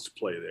 Khan wants to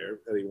play there,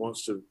 and he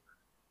wants to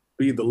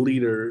be the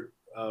leader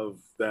of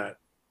that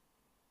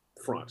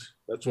front.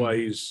 That's why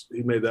he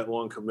made that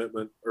long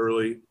commitment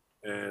early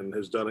and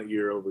has done it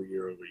year over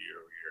year over year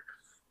over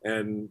year.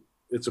 And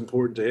it's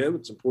important to him.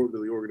 It's important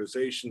to the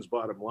organization's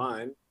bottom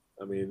line.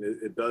 I mean,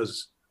 it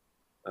does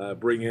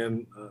bring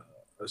in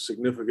a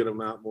significant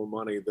amount more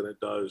money than it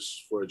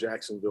does for a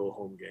Jacksonville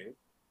home game.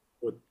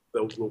 But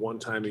the one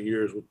time a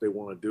year is what they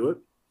want to do it.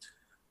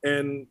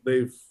 And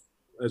they've,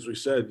 as we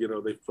said,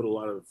 they've put a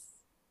lot of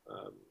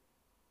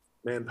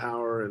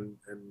manpower and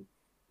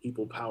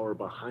people power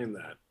behind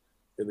that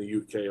in the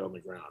UK on the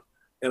ground.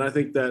 And I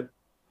think that,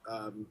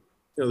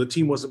 the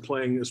team wasn't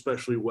playing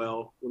especially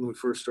well when we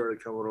first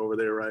started coming over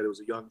there, right? It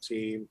was a young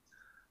team.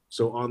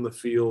 So on the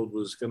field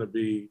was going to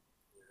be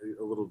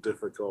a little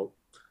difficult,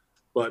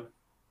 but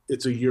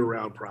it's a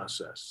year-round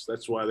process.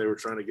 That's why they were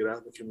trying to get out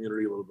in the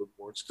community a little bit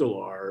more, and still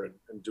are,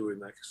 and doing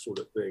that sort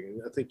of thing.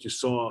 And I think you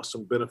saw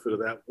some benefit of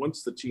that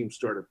once the team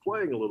started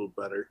playing a little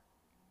better.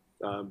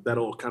 That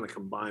all kind of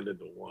combined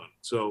into one.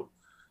 So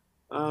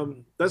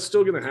that's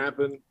still going to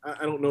happen.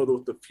 I don't know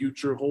what the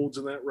future holds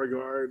in that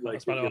regard. Like, I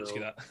was about to ask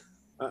you that.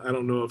 I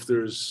don't know if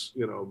there's,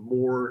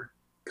 more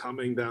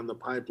coming down the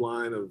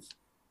pipeline of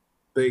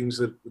things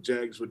that the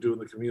Jags would do in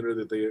the community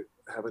that they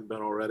haven't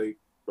done already.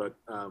 But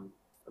I'm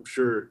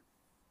sure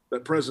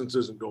that presence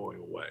isn't going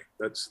away.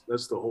 That's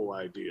the whole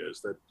idea,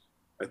 is that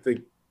I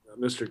think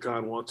Mr.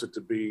 Khan wants it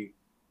to be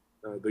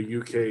the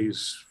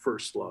UK's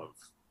first love.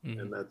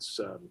 And that's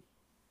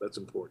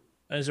important.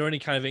 Is there any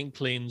kind of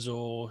inklings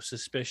or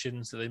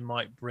suspicions that they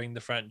might bring the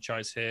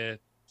franchise here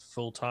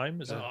full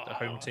time as a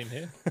home team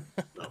here?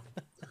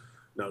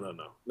 No.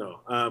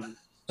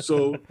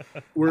 So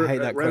we're I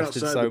hate that right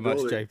question so much,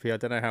 JP. I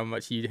don't know how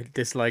much you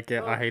dislike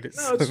it. I hate it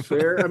so much. It's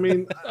fair. I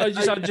mean, I'm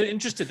just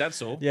interested.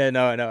 That's all. Yeah,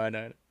 no, I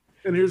know.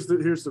 And here's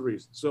the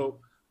reason. So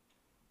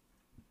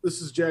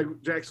this is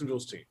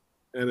Jacksonville's team,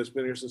 and it's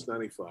been here since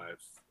 '95.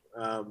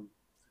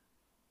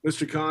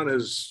 Mr. Khan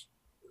has,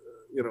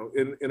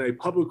 in a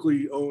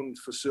publicly owned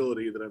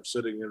facility that I'm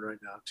sitting in right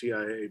now,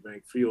 TIA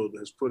Bank Field,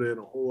 has put in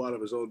a whole lot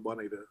of his own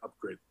money to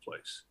upgrade the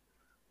place.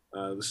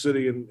 The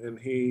city and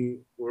he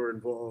were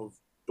involved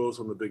both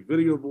on the big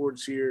video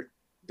boards here,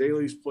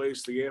 Daly's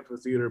Place, the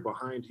amphitheater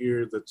behind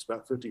here that's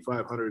about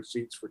 5,500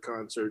 seats for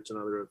concerts and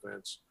other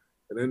events,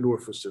 an indoor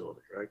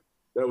facility, right?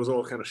 that was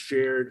all kind of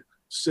shared.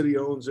 City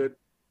owns it,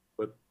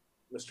 but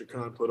Mr.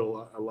 Khan put a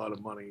lot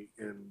of money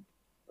in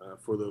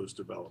for those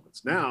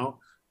developments. Now,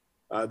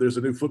 there's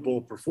a new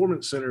football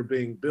performance center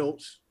being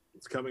built.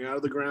 It's coming out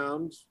of the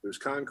ground. There's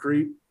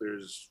concrete.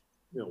 There's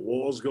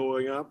walls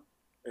going up,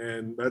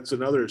 and that's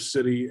another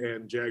city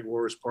and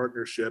Jaguars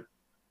partnership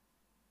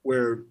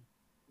where,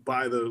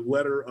 by the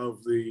letter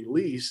of the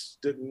lease,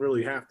 didn't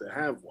really have to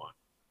have one.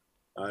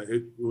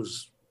 It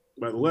was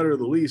by the letter of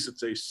the lease.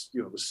 It's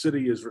the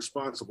city is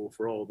responsible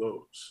for all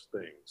those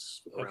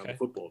things around the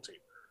football team.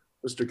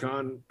 Mr.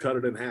 Khan cut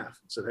it in half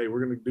and said, "Hey,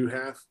 we're going to do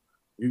half.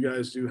 You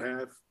guys do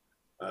half.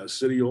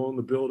 City will own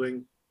the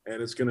building,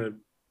 and it's going to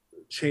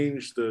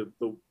change the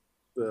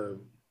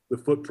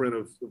footprint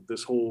of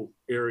this whole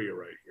area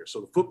right here. So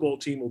the football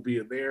team will be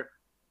in there.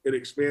 It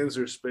expands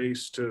their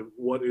space to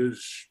what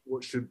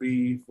should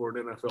be for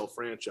an NFL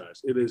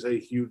franchise. It is a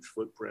huge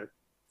footprint.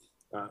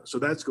 So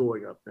that's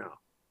going up now.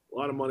 A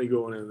lot of money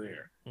going in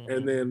there. Mm-hmm.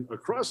 And then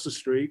across the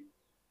street,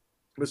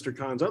 Mr.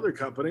 Khan's other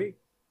company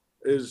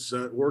is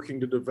working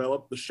to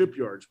develop the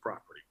Shipyards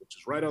property, which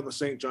is right on the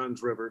St.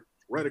 Johns River,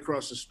 right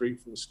across the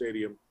street from the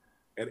stadium.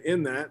 And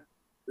in that,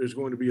 there's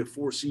going to be a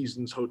Four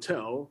Seasons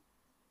hotel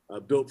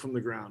built from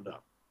the ground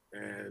up.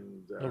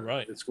 And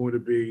it's going to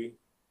be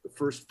the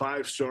first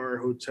 5-star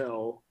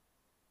hotel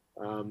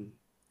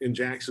in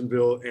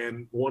Jacksonville,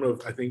 and one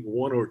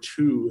or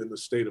two in the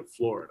state of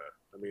Florida.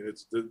 I mean,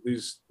 it's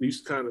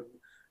these kind of,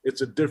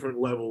 it's a different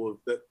level of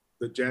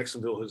that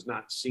Jacksonville has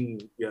not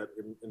seen yet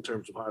in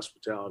terms of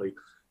hospitality.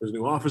 There's a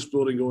new office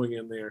building going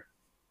in there.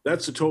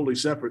 That's a totally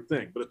separate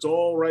thing, but it's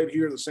all right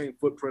here in the same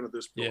footprint of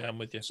this building. Yeah, I'm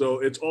with you. So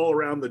it's all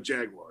around the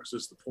Jaguars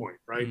is the point,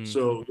 right? Mm.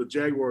 So the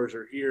Jaguars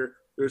are here.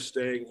 They're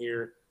staying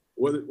here.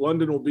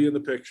 London will be in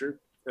the picture,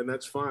 and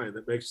that's fine.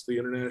 That makes the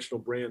international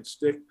brand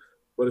stick,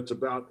 but it's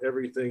about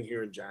everything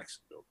here in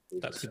Jacksonville.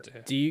 That's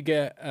it. Do you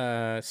get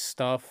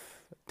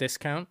staff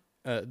discount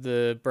at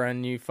the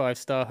brand new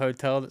 5-star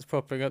hotel that's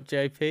popping up,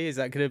 JP? Is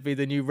that going to be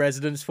the new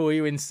residence for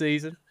you in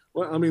season?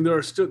 Well, I mean, there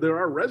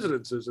are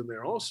residences in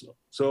there also.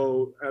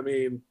 So, I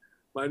mean,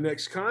 my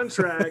next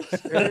contract,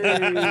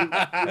 hey,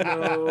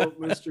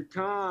 Mr.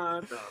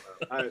 Khan.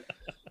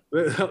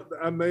 No,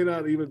 I may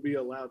not even be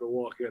allowed to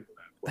walk into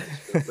that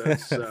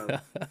place.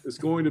 But it's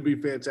going to be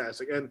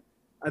fantastic, and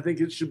I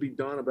think it should be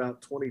done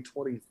about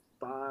 2025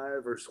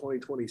 or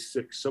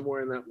 2026,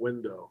 somewhere in that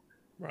window,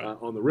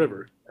 on the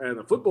river. And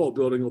the football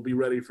building will be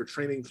ready for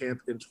training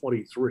camp in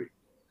 23.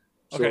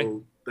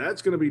 So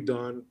that's going to be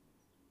done.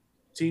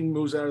 Team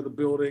moves out of the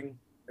building,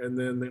 and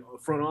then the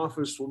front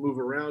office will move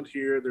around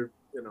here.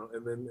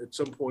 And then at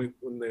some point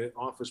when the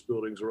office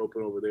buildings are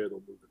open over there, they'll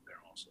move in there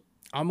also.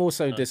 I'm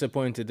also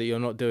disappointed that you're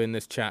not doing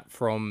this chat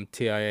from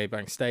TIAA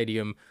Bank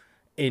Stadium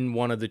in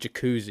one of the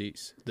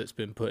jacuzzis that's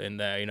been put in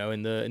there,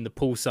 in the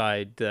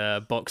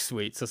poolside box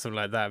suites or something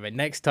like that. I mean,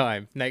 next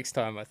time,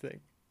 I think.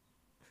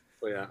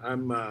 Well, yeah,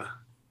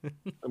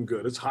 I'm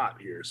good. It's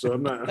hot here, so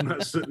I'm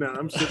not sitting out.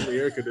 I'm sitting in the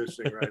air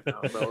conditioning right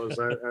now, fellas.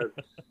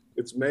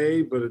 It's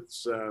May, but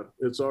it's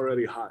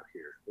already hot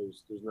here.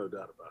 There's no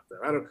doubt about that.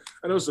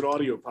 I know it's an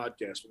audio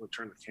podcast. I'm gonna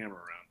turn the camera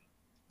around.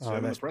 So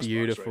that's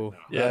beautiful. Right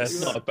yeah, it's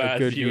not a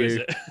bad view, is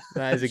it?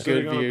 That is a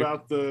good view. On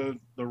about the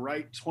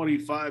right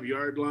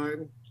 25-yard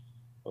line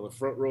on the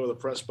front row of the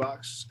press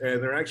box,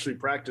 and they're actually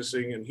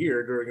practicing in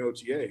here during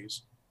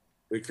OTAs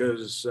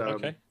because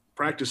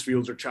practice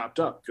fields are chopped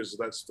up because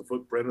that's the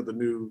footprint of the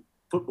new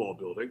football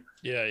building.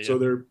 Yeah. So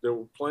they're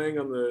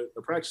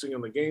practicing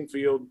on the game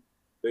field.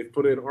 They've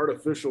put in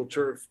artificial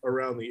turf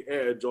around the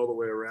edge all the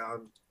way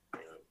around,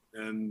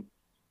 and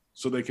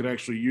so they can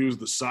actually use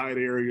the side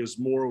areas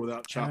more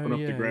without chopping up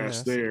the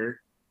grass there.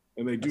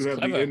 And they do have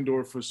clever. The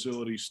indoor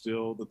facility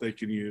still that they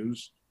can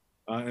use.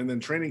 And then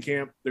training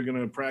camp, they're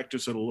going to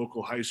practice at a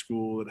local high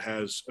school that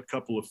has a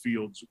couple of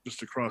fields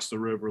just across the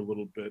river a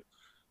little bit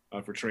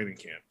for training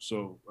camp.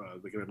 So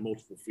they can have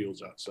multiple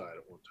fields outside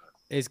at one time.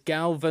 Is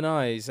Gal Van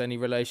Nuys any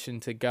relation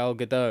to Gal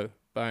Gadot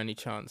by any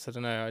chance? I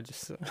don't know. I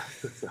just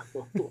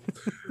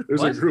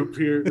There's a group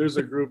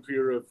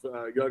here of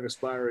young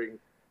aspiring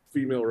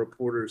female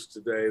reporters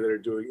today that are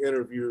doing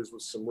interviews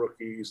with some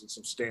rookies and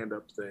some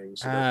stand-up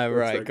things. So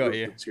right, got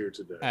you. That's here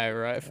today.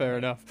 Right, fair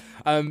enough.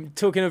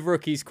 Talking of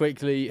rookies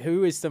quickly,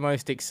 who is the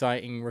most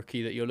exciting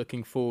rookie that you're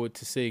looking forward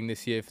to seeing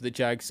this year for the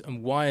Jags,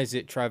 and why is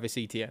it Travis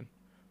Etienne?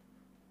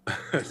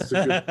 That's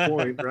a good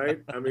point, right?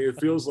 I mean, it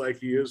feels like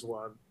he is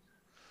one.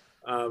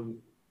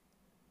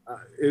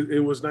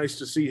 It was nice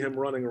to see him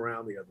running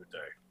around the other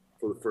day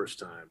for the first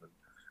time. And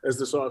as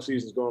this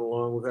offseason's gone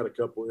along, we've had a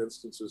couple of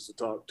instances to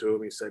talk to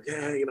him. He said,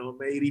 I'm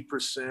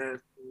 80%.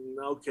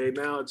 Okay,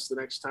 now it's the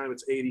next time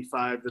it's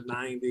 85 to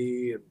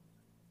 90. And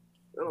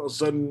then all of a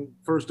sudden,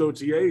 first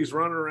OTA, he's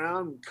running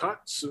around,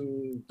 cuts,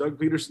 and Doug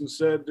Peterson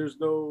said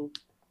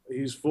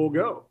he's full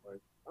go.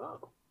 Like,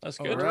 oh, that's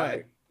good.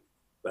 Right.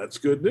 That's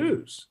good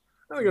news.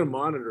 I'm going to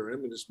monitor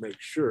him and just make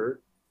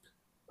sure.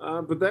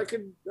 But that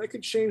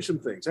could change some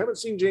things. I haven't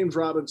seen James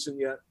Robinson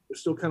yet. They're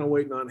still kind of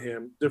waiting on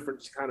him.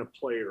 Different kind of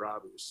player,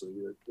 obviously.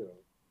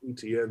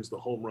 Etienne's the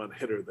home run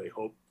hitter, they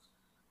hope.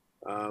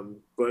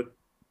 But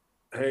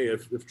hey,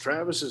 if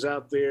Travis is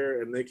out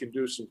there and they can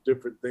do some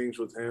different things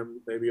with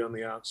him, maybe on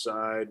the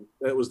outside,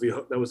 that was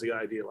the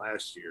idea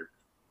last year.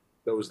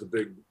 That was the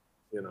big,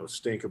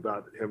 stink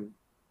about him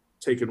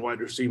taking wide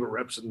receiver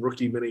reps in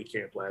rookie mini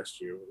camp last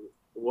year.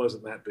 It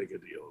wasn't that big a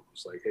deal. It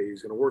was like, hey,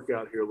 he's going to work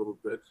out here a little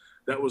bit.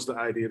 That was the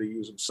idea, to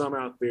use him some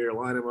out there,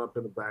 line him up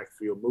in the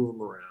backfield, move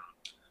him around.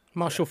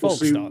 Marshall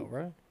Faulk style,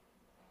 right?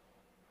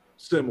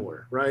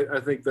 Similar, right? I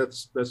think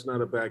that's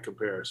not a bad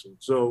comparison.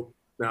 So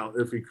now,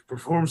 if he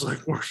performs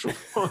like Marshall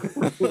Faulk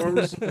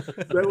performs,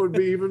 that would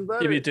be even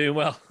better. He'd be doing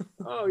well.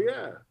 Oh,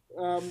 yeah.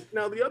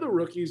 Now, the other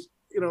rookies,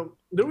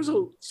 there was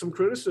some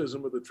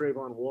criticism of the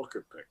Trayvon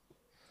Walker pick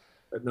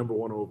at number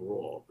 1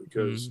 overall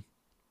because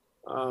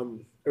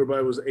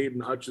everybody was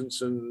Aiden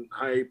Hutchinson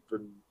hype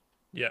and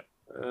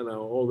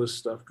all this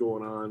stuff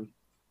going on.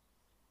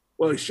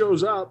 Well, he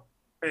shows up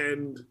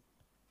and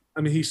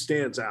he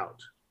stands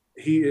out.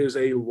 He is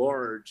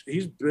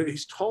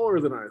he's taller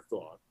than I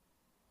thought.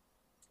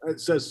 It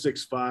says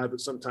 6'5",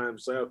 but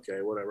sometimes say,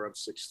 okay, whatever, I'm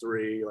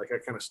 6'3". Like, I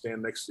kind of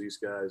stand next to these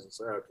guys and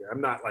say, okay, I'm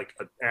not like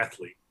an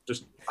athlete,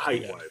 just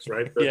height-wise,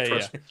 right?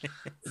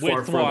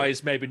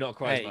 Width-wise, maybe not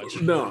quite as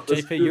much. No,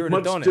 JP, you're an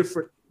Adonis.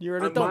 Different. You're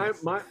an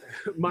Adonis.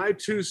 My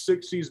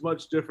 260 is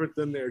much different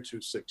than their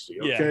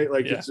 260, okay?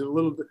 It's a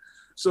little bit.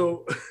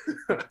 So,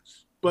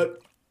 but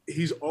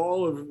he's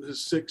all of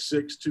his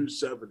 6'6",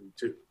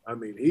 272.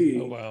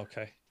 He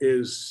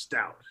is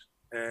stout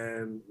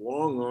and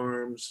long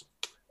arms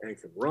and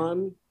can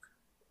run,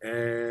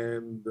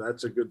 and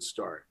that's a good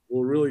start.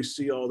 We'll really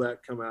see all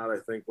that come out, I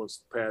think, once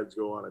the pads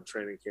go on in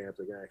training camp.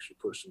 They can actually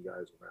push some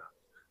guys around.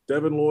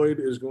 Devin Lloyd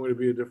is going to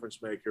be a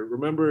difference maker.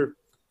 Remember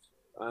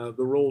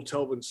the role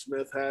Telvin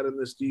Smith had in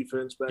this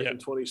defense back in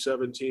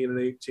 2017 and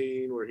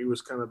 18, where he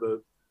was kind of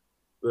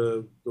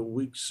the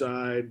weak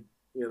side,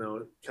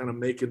 kind of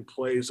making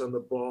plays on the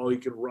ball. He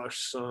could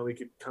rush some. He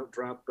could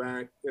drop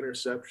back,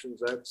 interceptions.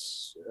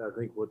 That's, I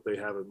think, what they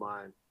have in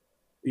mind.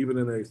 Even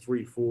in a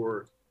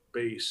 3-4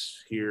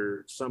 base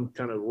here, some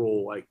kind of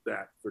role like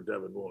that for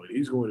Devin Lloyd.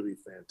 He's going to be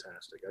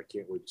fantastic. I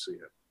can't wait to see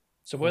him.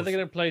 So where are they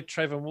going to play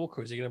Trayvon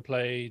Walker? Is he going to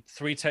play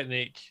 3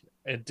 technique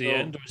at the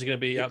end, or is he going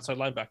to be outside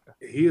linebacker?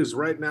 He is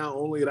right now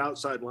only at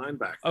outside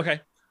linebacker. Okay.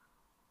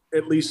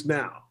 At least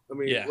now.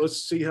 Let's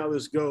see how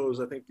this goes.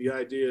 I think the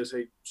idea is,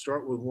 hey,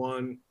 start with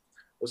 1.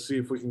 Let's see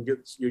if we can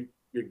get you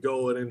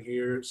going in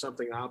here.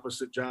 Something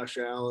opposite Josh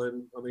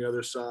Allen on the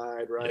other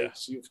side, right? Yeah.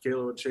 See if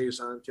Caleb and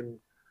Chason can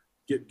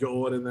get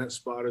going in that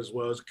spot as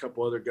well. As a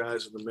couple other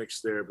guys in the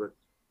mix there, but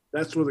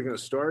that's where they're going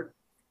to start.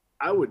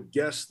 I would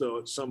guess, though,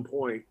 at some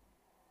point,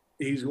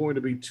 he's going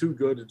to be too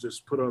good to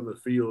just put on the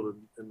field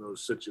in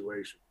those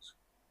situations.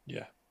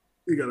 Yeah.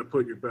 You got to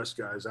put your best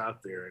guys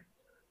out there. And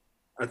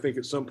I think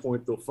at some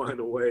point they'll find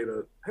a way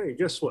to, hey,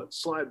 guess what?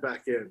 Slide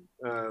back in.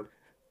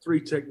 3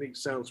 technique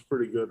sounds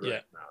pretty good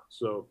right now.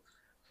 So,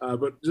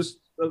 but just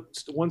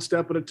one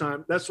step at a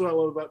time. That's what I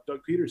love about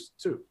Doug Peterson,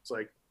 too. It's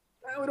like,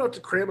 we don't have to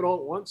cram it all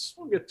at once.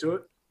 We'll get to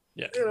it.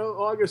 Yeah.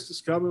 August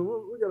is coming.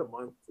 We got a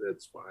month.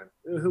 It's fine.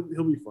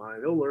 He'll be fine.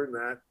 He'll learn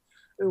that,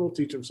 and we'll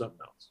teach him something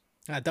else.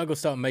 Doug will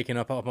start making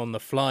up on the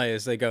fly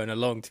as they're going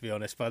along, to be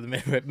honest. By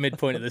the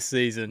midpoint of the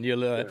season,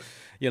 you'll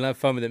have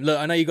fun with him. Look,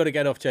 I know you got to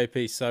get off,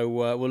 JP, so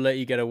we'll let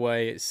you get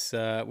away. It's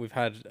we've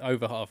had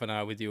over half an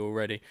hour with you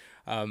already.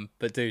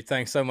 But dude,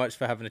 thanks so much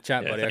for having a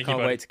chat, buddy. I can't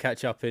wait to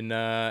catch up in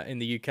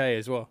the UK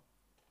as well.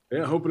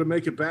 Yeah, hoping to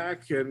make it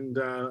back, and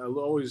I'll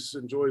always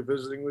enjoy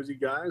visiting with you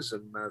guys,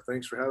 and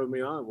thanks for having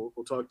me on.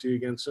 We'll talk to you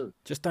again soon.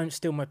 Just don't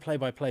steal my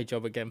play-by-play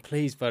job again,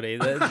 please, buddy.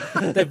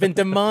 They've been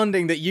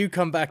demanding that you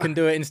come back and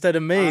do it instead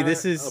of me. I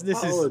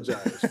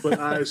apologize, but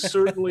I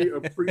certainly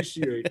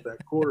appreciate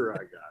that quarter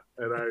I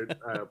got, and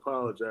I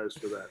apologize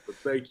for that, but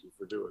thank you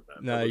for doing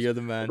that. No, you're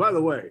the man. By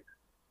the way,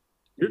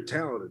 you're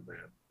talented,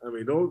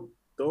 man.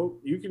 Don't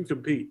you can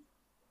compete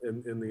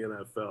in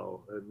the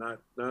NFL, and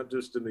not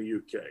just in the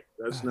UK.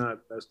 That's not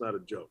a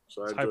joke.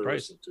 So I enjoy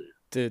listening to you.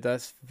 Dude,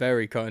 that's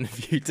very kind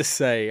of you to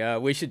say.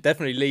 We should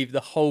definitely leave the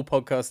whole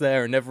podcast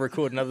there and never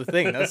record another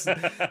thing. That's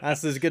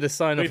as good a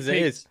sign off as it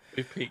is.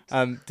 We've peaked.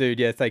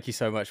 Dude, yeah, thank you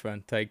so much,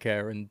 man. Take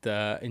care and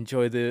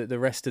enjoy the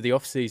rest of the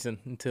off season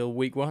until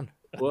week 1.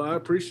 Well, I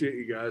appreciate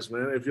you guys,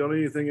 man. If you want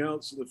anything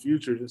else in the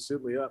future, just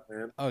hit me up,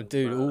 man. Oh,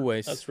 dude,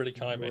 always. That's really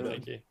kind, man.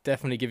 Thank you.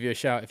 Definitely give you a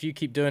shout. If you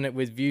keep doing it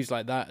with views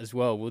like that as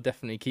well, we'll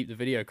definitely keep the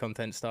video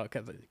content, start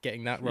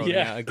getting that rolling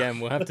out again.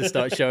 We'll have to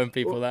start showing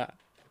people that.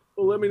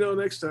 Well, let me know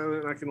next time,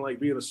 and I can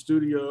be in a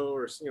studio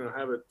or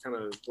have it kind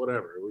of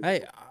whatever.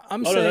 Hey,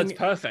 I'm saying that's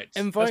perfect.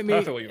 Invite me.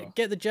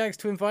 Get the Jags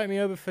to invite me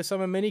over for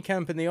summer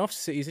minicamp in the off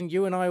season.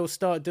 You and I will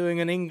start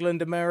doing an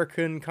England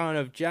American kind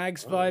of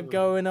Jags vibe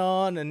going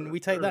on, and we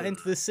take that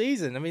into the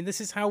season. This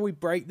is how we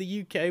break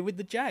the UK with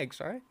the Jags,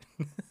 right?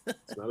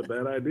 It's not a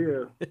bad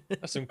idea.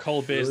 That's some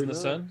cold beers in the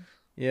sun.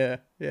 Yeah.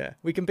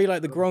 We can be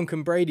like the Gronk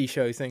and Brady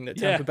show thing that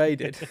Tampa Bay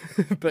did,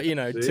 but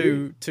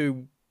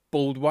two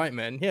bald white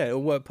men. Yeah,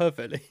 it'll work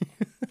perfectly.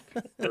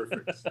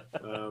 Perfect.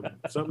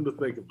 Something to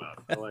think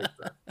about. I like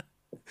that.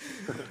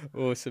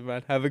 Awesome,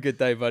 man. Have a good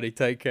day, buddy.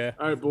 Take care.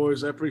 All right,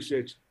 boys. I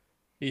appreciate you.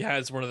 He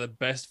has one of the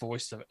best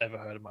voices I've ever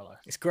heard in my life.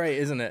 It's great,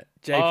 isn't it?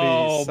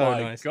 JP is so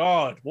nice.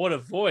 God, what a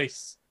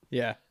voice!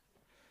 Yeah.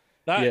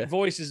 That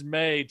voice is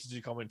made to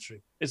do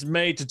commentary. It's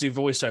made to do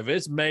voiceover.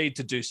 It's made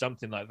to do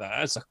something like that.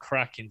 That's a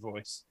cracking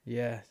voice.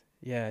 Yeah.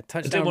 I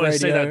Touchdown didn't want radio. to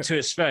say that to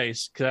his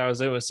face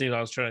because I was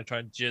trying to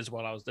jizz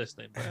while I was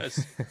listening. But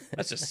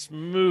that's a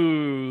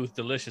smooth,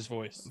 delicious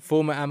voice.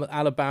 Former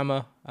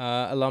Alabama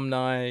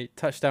alumni,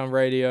 touchdown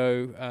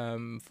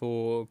radio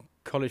for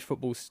college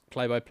football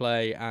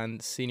play-by-play,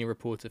 and senior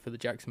reporter for the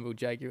Jacksonville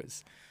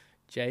Jaguars,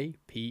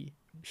 J.P.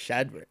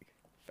 Shadrick.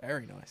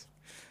 Very nice.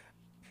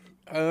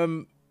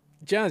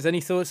 Jazz,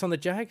 any thoughts on the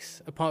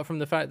Jags apart from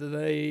the fact that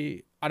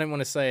I don't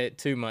want to say it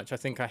too much. I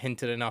think I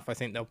hinted enough. I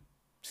think they'll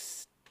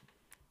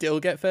still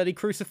get fairly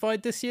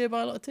crucified this year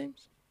by a lot of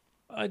teams.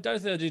 I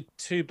don't think they'll do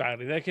too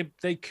badly.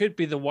 They could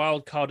be the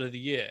wild card of the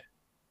year.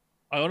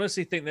 I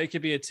honestly think they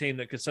could be a team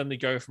that could suddenly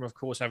go from, of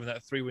course, having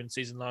that 3-win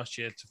season last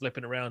year to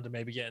flipping around and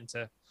maybe getting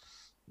to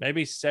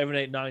maybe 7,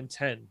 8, 9,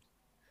 10,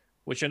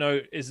 which I know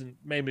isn't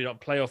maybe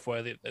not playoff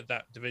worthy at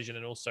that division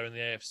and also in the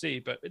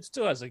AFC, but it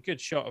still has a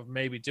good shot of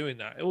maybe doing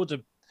that. It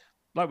would,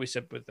 like we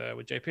said with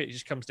JP, it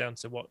just comes down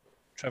to what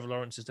Trevor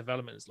Lawrence's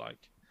development is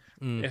like.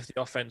 If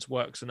the offense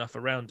works enough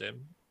around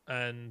him,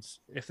 and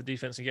if the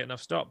defense can get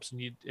enough stops,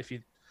 and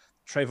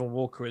Trayvon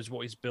Walker is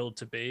what he's billed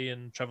to be,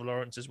 and Trevor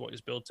Lawrence is what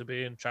he's billed to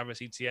be, and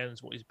Travis Etienne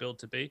is what he's billed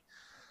to be,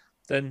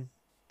 then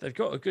they've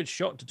got a good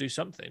shot to do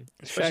something.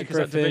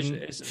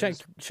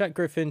 Shaq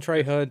Griffin,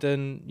 Trey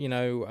Herndon,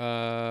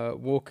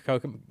 Walker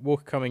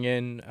coming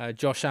in,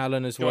 Josh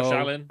Allen as well.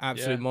 Allen,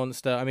 absolute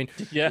monster. I mean,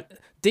 yeah,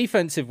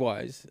 defensive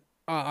wise,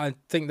 I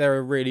think they're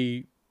a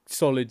really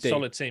solid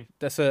team.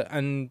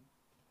 And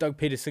Doug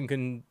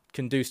Peterson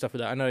can do stuff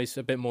with that. I know he's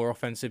a bit more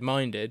offensive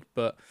minded,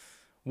 but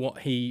what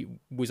he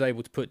was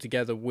able to put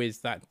together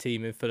with that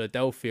team in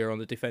Philadelphia on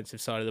the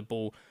defensive side of the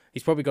ball,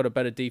 he's probably got a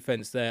better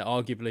defense there,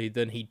 arguably,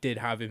 than he did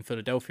have in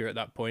Philadelphia at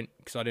that point,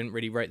 because I didn't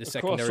really rate the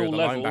secondary or the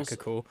linebacker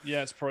core.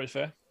 Yeah, it's probably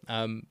fair.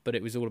 But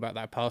it was all about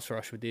that pass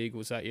rush with the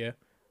Eagles that year.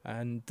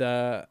 And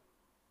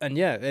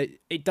yeah,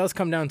 it does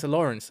come down to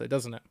Lawrence, though,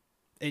 doesn't it?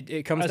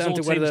 It comes down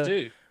to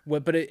whether...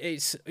 But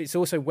it's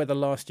also whether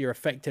last year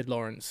affected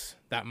Lawrence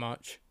that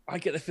much. I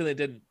get the feeling it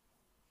didn't.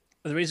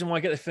 The reason why I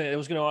get the feeling, I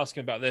was going to ask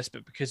him about this,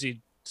 but because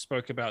he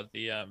spoke about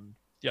the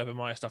Urban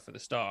Meyer stuff at the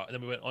start, and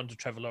then we went on to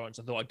Trevor Lawrence,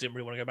 I thought I didn't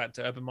really want to go back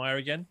to Urban Meyer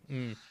again.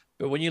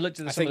 But when you looked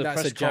at some of the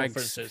press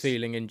conferences, Jags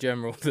feeling in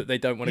general that they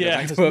don't want to go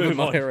back to Urban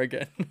Meyer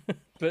again.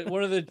 But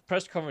one of the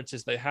press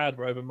conferences they had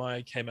where Urban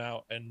Meyer came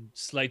out and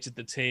slated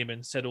the team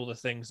and said all the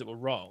things that were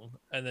wrong,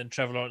 and then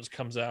Trevor Lawrence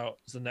comes out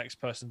as the next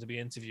person to be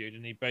interviewed,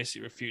 and he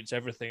basically refutes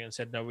everything and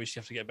said, "No, we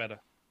should have to get better."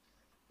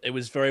 It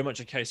was very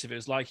much a case of, it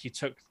was like he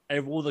took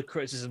all the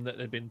criticism that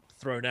had been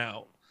thrown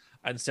out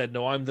and said,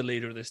 "No, I'm the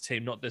leader of this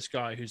team, not this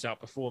guy who's out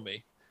before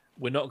me.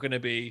 We're not going to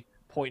be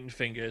pointing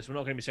fingers. We're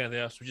not going to be saying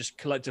anything else. We just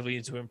collectively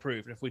need to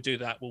improve. And if we do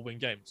that, we'll win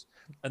games."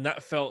 And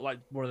that felt like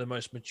one of the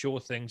most mature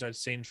things I'd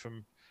seen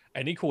from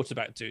any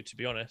quarterback do, to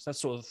be honest.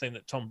 That's sort of the thing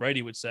that Tom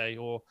Brady would say,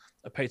 or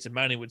a Peyton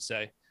Manning would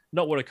say.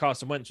 Not what a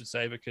Carson Wentz would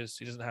say, because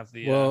he doesn't have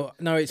the...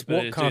 no, it's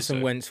what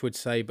Carson Wentz would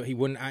say, but he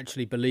wouldn't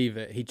actually believe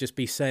it. He'd just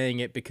be saying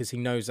it because he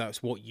knows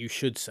that's what you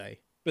should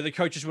say. But the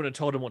coaches wouldn't have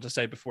told him what to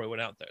say before he went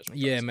out there.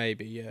 Yeah,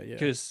 maybe, yeah.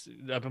 Because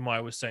Urban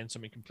Meyer was saying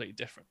something completely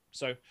different.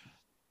 So,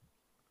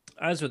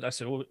 as with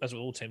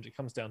all teams, it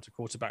comes down to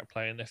quarterback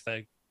play, and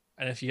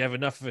if you have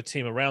enough of a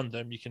team around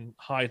them, you can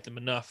hide them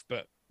enough.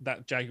 But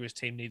that Jaguars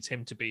team needs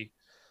him to be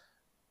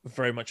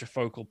very much a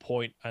focal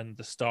point and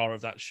the star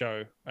of that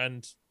show.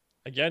 And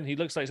again, he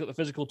looks like he's got the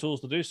physical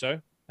tools to do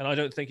so. And I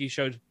don't think he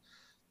showed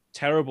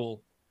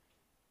terrible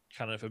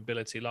kind of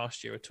ability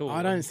last year at all.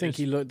 I don't think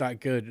he looked that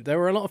good. There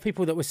were a lot of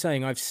people that were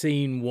saying, I've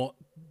seen what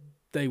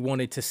they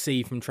wanted to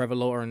see from Trevor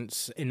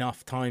Lawrence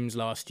enough times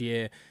last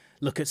year.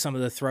 Look at some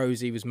of the throws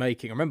he was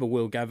making. I remember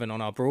Will Gavin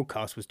on our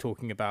broadcast was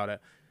talking about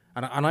it.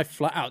 And I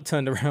flat out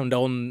turned around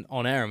on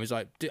air and was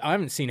like, I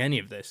haven't seen any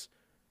of this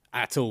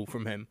at all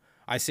from him.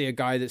 I see a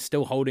guy that's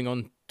still holding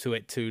on to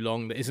it too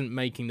long, that isn't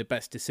making the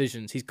best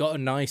decisions. He's got a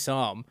nice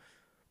arm,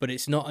 but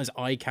it's not as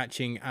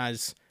eye-catching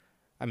as...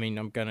 I mean,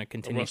 I'm going to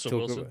continue to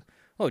talk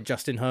about...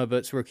 Justin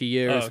Herbert's rookie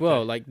year as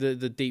well. Like, the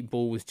deep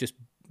ball was just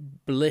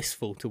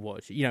blissful to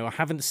watch. I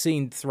haven't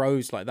seen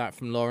throws like that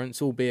from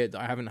Lawrence, albeit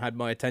that I haven't had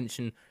my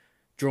attention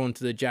drawn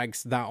to the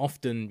Jags that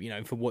often,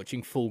 for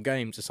watching full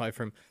games, aside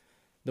from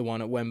the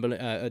one at Wembley,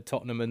 at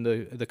Tottenham, and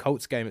the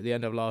Colts game at the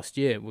end of last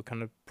year were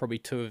kind of probably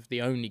two of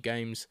the only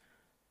games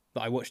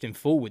that I watched in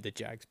full with the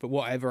Jags. But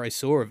whatever I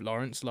saw of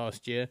Lawrence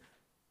last year,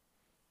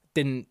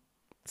 didn't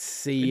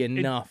see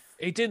enough.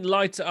 He didn't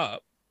light it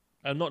up.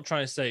 I'm not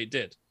trying to say he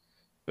did.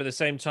 But at the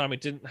same time, he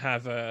didn't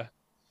have a...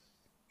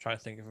 trying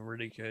to think of a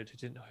really good...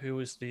 Who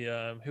was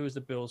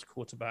the Bills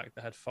quarterback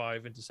that had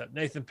 5 interceptions?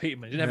 Nathan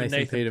Peterman. He didn't have a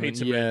Nathan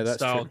Peterman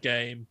style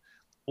game.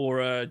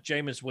 Or a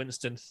Jameis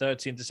Winston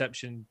 30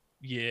 interception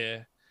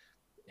year.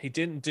 He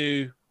didn't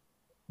do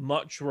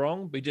much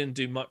wrong, but he didn't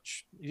do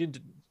much...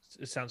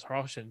 It sounds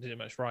harsh and didn't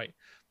do much right.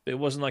 But it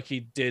wasn't like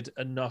he did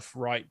enough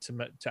right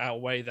to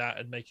outweigh that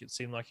and make it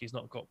seem like he's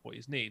not got what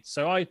he needs.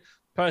 So I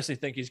personally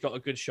think he's got a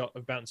good shot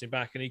of bouncing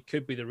back, and he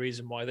could be the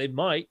reason why they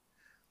might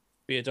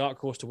be a dark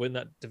horse to win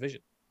that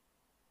division.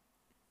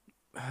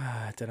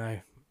 I don't know.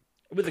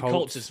 With the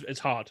Colts, it's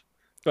hard.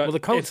 But well, the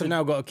Colts have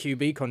now got a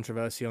QB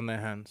controversy on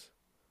their hands.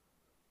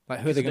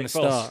 Like, who are they going to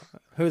start?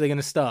 Who are they going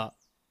to start?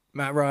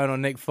 Matt Ryan or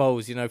Nick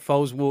Foles? You know,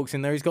 Foles walks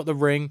in there. He's got the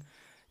ring.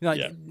 Like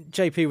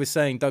JP was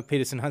saying, Doug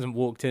Peterson hasn't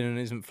walked in and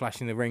isn't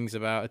flashing the rings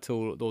about at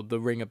all, or the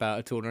ring about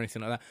at all, or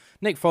anything like that.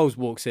 Nick Foles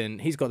walks in.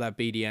 He's got that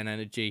BDN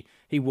energy.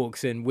 He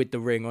walks in with the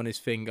ring on his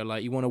finger.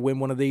 Like, you want to win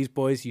one of these,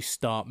 boys? You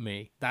start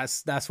me.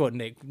 That's what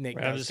Nick around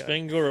does. His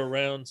finger or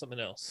around something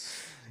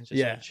else.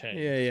 Yeah.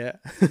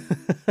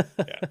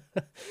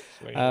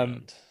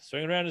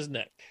 Swing around his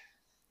neck.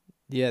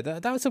 Yeah,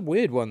 that was a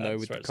weird one though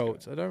with the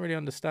Colts. I don't really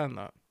understand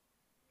that.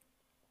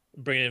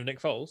 Bringing in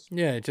Nick Foles.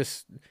 Yeah,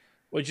 just.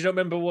 Well, do you not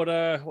remember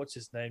what's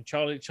his name?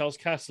 Charles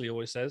Casserly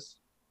always says.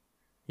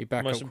 Your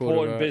backup most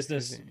important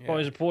business,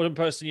 most important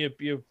person in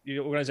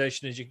your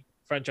organization is your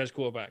franchise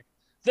quarterback.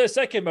 The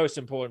second most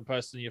important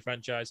person in your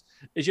franchise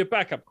is your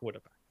backup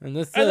quarterback. And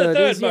the third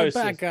is your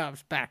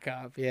backup's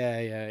backup.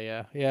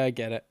 Yeah. I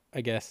get it,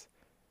 I guess.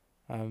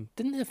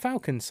 Didn't the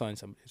Falcons sign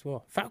somebody as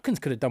well? Falcons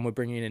could have done with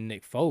bringing in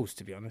Nick Foles,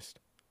 to be honest.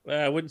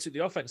 I wouldn't suit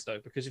the offense, though,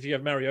 because if you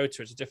have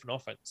Mariota, it's a different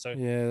offense. So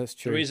yeah, that's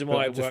true. The reason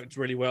why it worked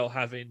really well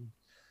having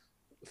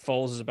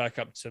Foles as a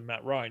backup to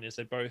Matt Ryan is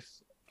they both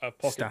are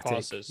pocket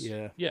passers.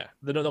 Yeah.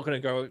 They're not going to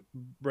go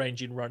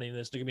ranging, running.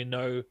 There's going to be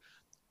no.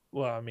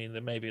 Well, I mean,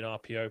 there may be an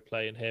RPO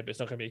play in here, but it's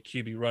not going to be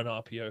a QB run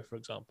RPO, for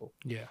example.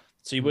 Yeah.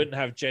 So you wouldn't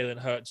have Jalen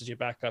Hurts as your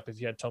backup if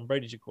you had Tom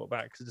Brady as your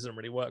quarterback, because it doesn't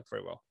really work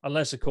very well.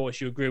 Unless, of course,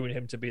 you agree with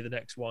him to be the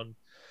next one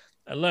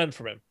and learn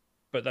from him.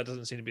 But that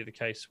doesn't seem to be the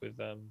case with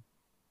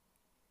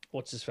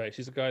what's his face?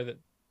 He's the guy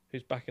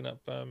who's backing up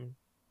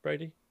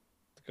Brady,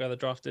 the guy that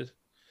drafted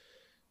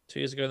 2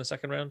 years ago in the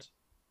second round.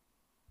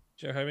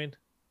 Do you know who I mean?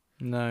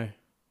 No.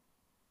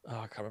 Oh,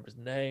 I can't remember his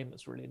name.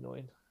 That's really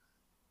annoying.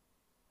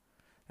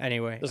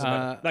 Anyway,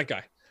 that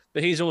guy.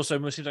 But he's also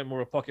seems like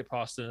more a pocket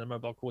passer than a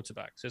mobile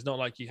quarterback. So it's not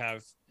like you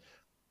have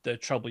the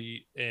trouble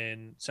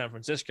in San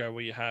Francisco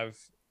where you have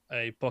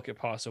a pocket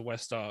passer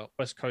West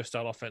Coast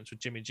style offense with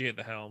Jimmy G at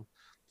the helm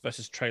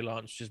versus Trey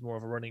Lance, which is more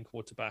of a running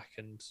quarterback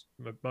and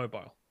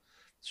mobile.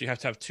 So you have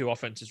to have two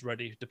offenses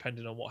ready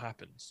depending on what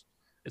happens.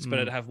 It's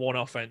better to have one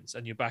offense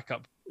and your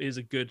backup is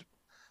a good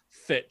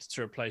fit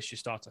to replace your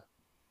starter.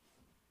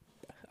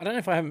 I don't know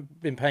if I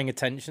haven't been paying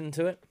attention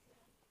to it,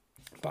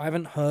 but I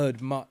haven't heard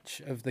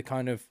much of the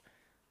kind of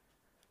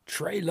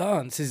Trey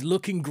Lance is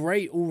looking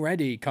great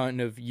already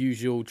kind of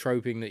usual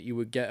troping that you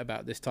would get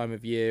about this time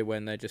of year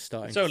when they're just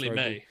starting to throw. It's only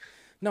May.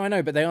 No, I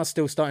know, but they are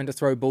still starting to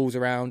throw balls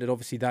around, and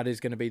obviously that is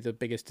going to be the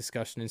biggest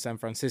discussion in San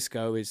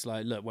Francisco is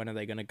like, look, when are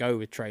they going to go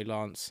with Trey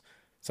Lance?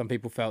 Some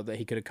people felt that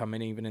he could have come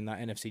in even in that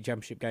NFC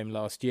Championship game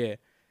last year.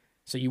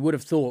 So you would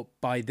have thought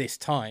by this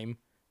time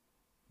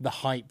the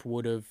hype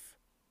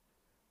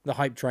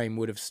train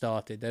would have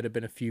started. There'd have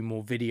been a few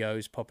more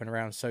videos popping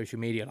around social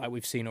media like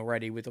we've seen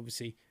already with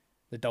obviously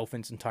the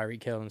Dolphins and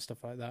Tyreek Hill and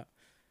stuff like that.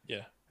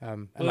 Yeah.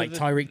 And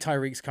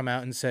Tyreek's come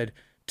out and said,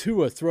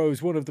 Tua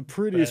throws one of the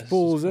prettiest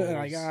balls.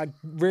 Like,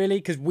 really?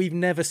 Because we've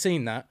never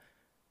seen that.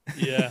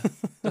 Yeah.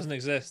 Doesn't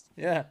exist.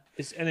 Yeah.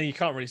 And then you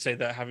can't really say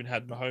that having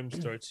had Mahomes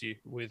throw to you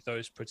with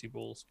those pretty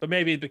balls. But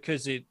maybe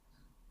because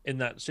in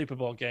that Super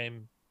Bowl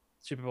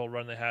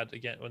run they had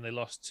again when they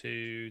lost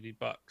to the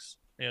Bucks,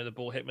 the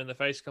ball hit him in the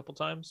face a couple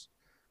times.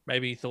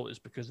 Maybe he thought it's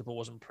because the ball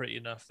wasn't pretty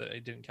enough that he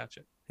didn't catch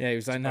it. Yeah, he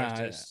was like,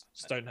 nah,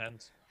 stone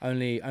hands.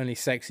 Only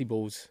sexy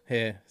balls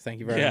here. Thank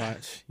you very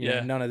much.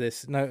 None of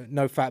this.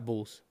 No fat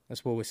balls.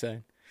 That's what we're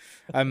saying.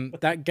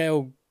 That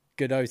Gail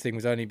Godot thing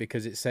was only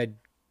because it said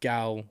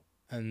Gal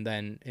and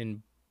then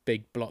in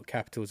big block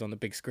capitals on the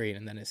big screen,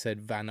 and then it said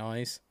Van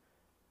Nuys.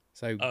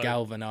 So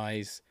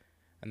galvanize,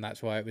 and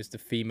that's why it was the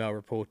female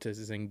reporters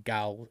as in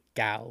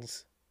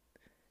gals.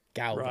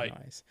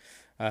 Galvanize.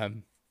 Right.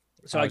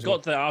 So I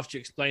got that after you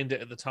explained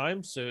it at the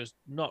time, so it's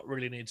not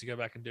really need to go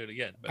back and do it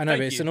again. But I know,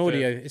 but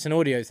it's an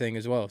audio thing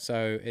as well.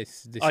 So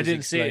I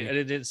didn't see it. I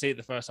didn't see it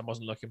the first time. I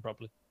wasn't looking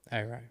properly.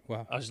 Oh right,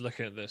 well, I was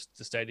looking at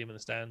the stadium and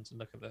the stands and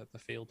looking at the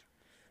field.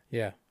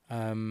 Yeah.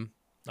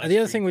 Nice. The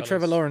other thing with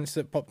Trevor Lawrence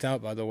that popped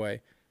out, by the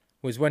way,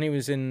 was when he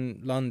was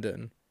in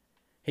London,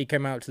 he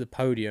came out to the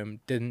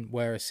podium, didn't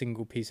wear a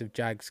single piece of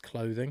Jags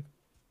clothing.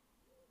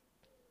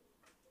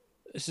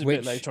 This is a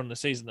bit later on in the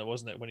season, though,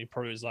 wasn't it? When he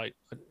probably was like,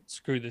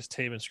 screw this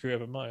team and screw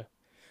Urban Meyer.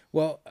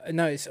 Well,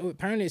 no,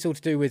 apparently it's all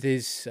to do with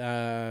his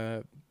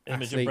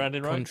image and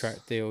branding contract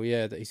rights? deal,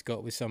 that he's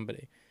got with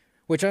somebody,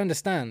 which I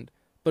understand.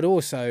 But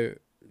also,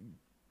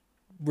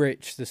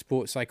 Rich, the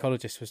sports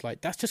psychologist, was like,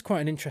 that's just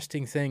quite an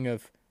interesting thing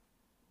of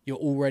you're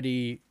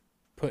already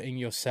putting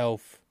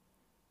yourself,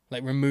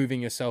 like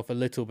removing yourself a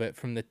little bit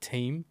from the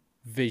team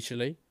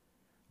visually,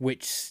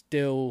 which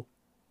still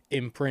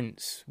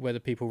imprints, whether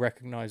people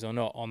recognize or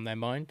not, on their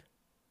mind.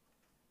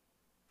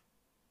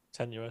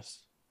 Tenuous.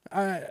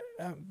 I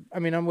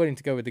mean, I'm willing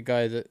to go with the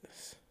guy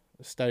that's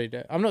studied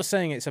it. I'm not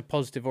saying it's a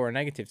positive or a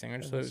negative thing. I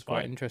just thought it was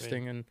quite fine.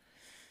 interesting, and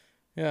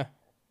yeah.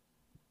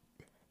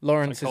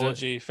 Lawrence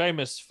Psychology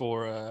famous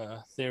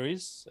for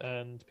theories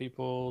and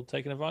people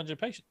taking advantage of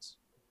patients.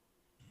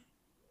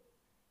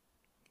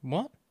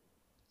 What?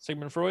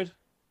 Sigmund Freud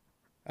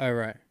Oh,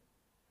 right.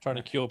 trying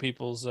to cure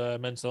people's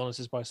mental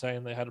illnesses by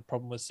saying they had a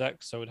problem with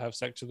sex, so would have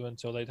sex with them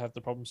until they'd have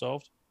the problem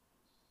solved.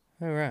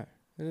 Oh, right.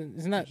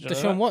 Isn't that Did you know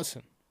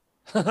Deshaun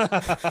that?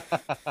 Watson?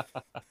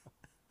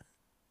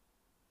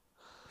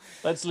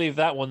 Let's leave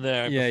that one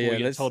there Yeah, before yeah, we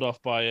get let's- told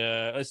off by.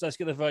 Let's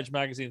get the Verge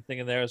magazine thing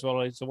in there as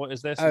well. So what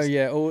is this? Oh,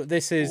 yeah.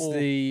 This is all-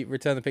 the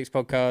Return the Picks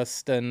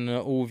podcast, and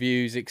all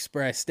views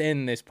expressed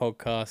in this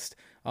podcast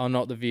are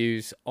not the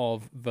views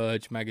of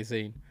Verge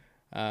magazine.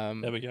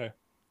 There we go.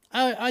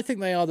 I think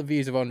they are the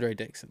views of Andre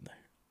Dixon,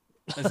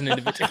 though, as an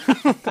individual.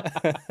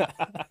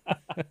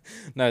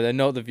 No, they're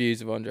not the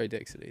views of Andre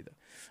Dixon either.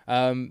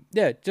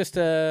 Yeah, just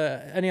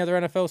any other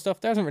NFL stuff?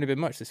 There hasn't really been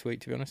much this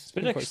week, to be honest. It's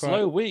been a quite slow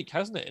quiet. week,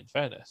 hasn't it? In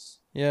fairness.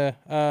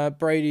 Yeah,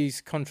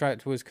 Brady's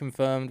contract was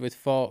confirmed with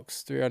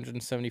Fox,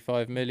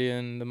 $375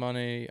 million. The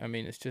money, I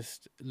mean, it's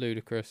just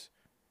ludicrous.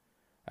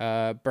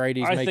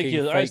 Brady's I making think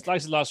he'll. fake...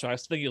 Like last time, I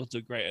think he'll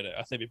do great at it.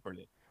 I think he'll be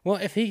brilliant. Well,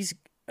 if he's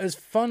as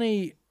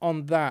funny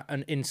on that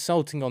and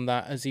insulting on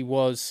that as he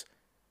was,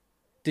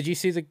 did you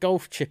see the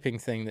golf chipping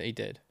thing that he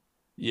did?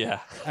 Yeah.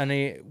 And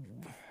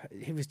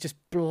he was just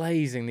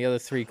blazing the other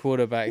three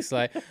quarterbacks.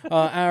 Like,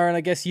 oh, Aaron,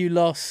 I guess you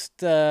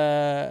lost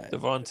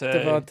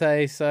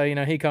Devontae, so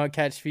he can't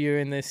catch for you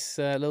in this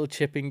little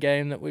chipping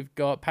game that we've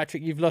got.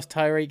 Patrick, you've lost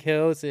Tyreek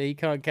Hill, so he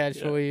can't catch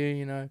for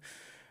you.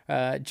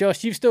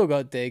 Josh, you've still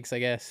got Diggs, I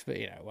guess, but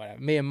whatever.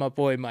 Me and my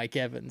boy Mike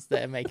Evans,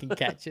 they're making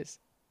catches.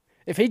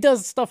 If he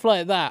does stuff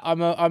like that,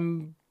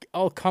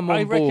 I'll come on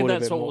I board. reckon a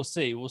that's bit what more. we'll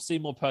see. We'll see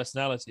more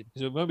personality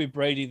because it won't be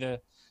Brady the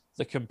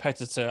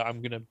competitor. I'm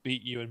going to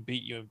beat you and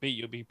beat you and beat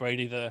you. It'll be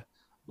Brady the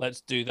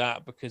let's do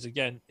that because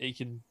again,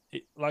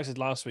 like I said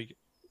last week.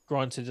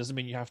 Granted, it doesn't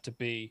mean you have to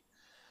be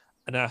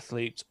an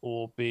athlete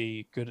or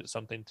be good at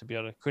something to be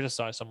able to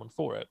criticize someone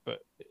for it. But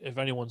if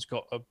anyone's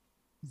got a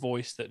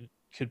voice that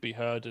could be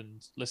heard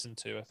and listened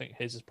to, I think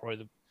his is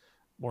probably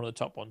one of the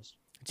top ones.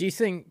 Do you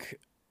think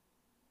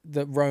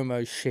that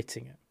Romo's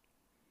shitting it?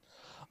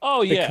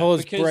 Oh yeah,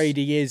 because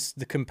Brady is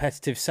the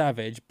competitive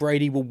savage.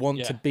 Brady will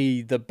want to Yeah.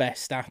 be the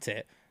best at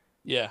it,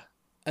 yeah.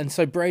 and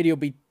so Brady will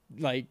be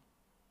like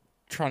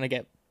trying to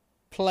get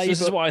playbooks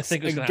this is what I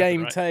think is and gonna game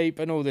happen, right? tape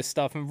and all this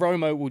stuff, and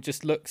Romo will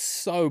just look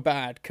so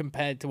bad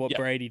compared to what Yeah.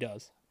 Brady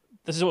does.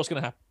 This is what's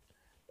going to happen.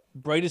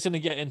 Brady's going to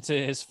get into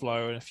his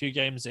flow, and a few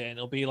games in,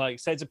 it'll be like,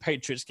 say it's a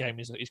Patriots game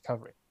he's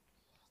covering,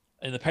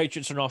 and the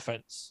Patriots are on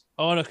offense.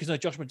 Oh no, because no,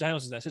 Josh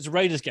McDaniels is there. So it's a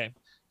Raiders game,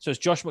 so it's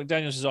Josh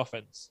McDaniels'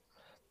 offense,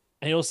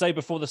 and he'll say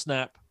before the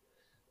snap,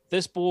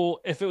 "This ball,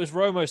 if it was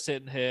Romo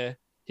sitting here,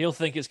 he'll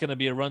think it's going to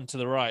be a run to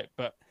the right,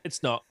 but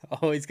it's not.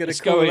 Oh, he's gonna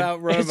It's call going, out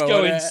Romo. it's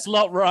going on it.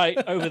 slot right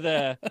over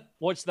there.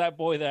 Watch that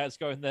boy there. It's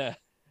going there."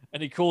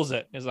 And he calls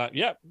it. He's like,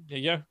 "Yep, yeah,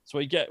 yeah. That's what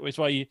you get. It's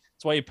why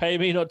you pay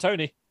me, not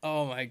Tony."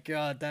 Oh my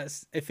god,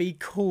 that's if he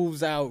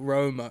calls out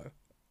Romo.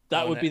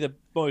 That on would it. be the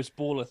most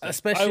baller thing.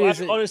 Especially I as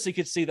it- honestly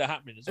could see that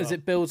happening as well. As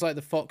it builds like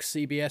the Fox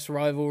CBS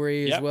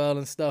rivalry as Yep. well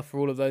and stuff for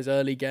all of those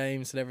early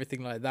games and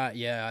everything like that.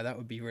 Yeah, that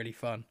would be really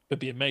fun. It'd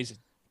be amazing.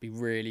 Be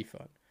really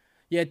fun.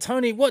 Yeah,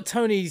 what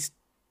Tony's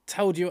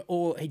told you,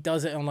 or he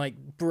does it on like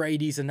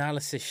Brady's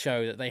analysis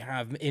show that they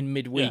have in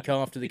midweek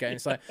after the game.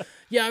 It's like,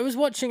 yeah, I was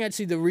watching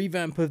actually the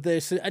revamp of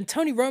this, and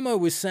Tony Romo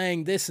was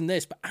saying this and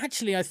this, but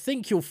actually I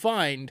think you'll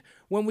find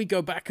when we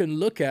go back and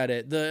look at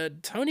it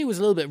that Tony was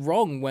a little bit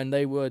wrong when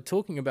they were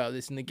talking about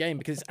this in the game,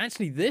 because it's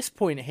actually this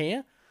point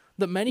here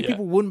that many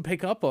people wouldn't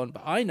pick up on,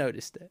 but I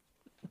noticed it.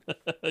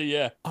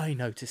 Yeah, I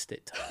noticed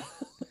it, Tony.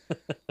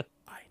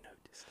 I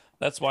noticed it.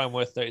 that's why I'm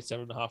worth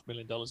 $37.5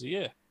 million a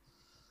year.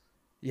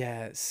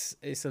 Yeah,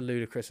 it's a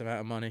ludicrous amount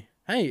of money.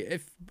 Hey,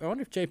 I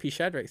wonder if JP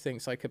Shadrack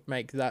thinks I could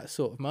make that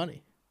sort of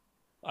money.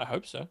 I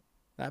hope so.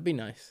 That'd be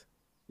nice.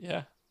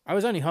 Yeah, I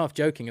was only half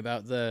joking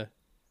about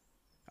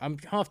I'm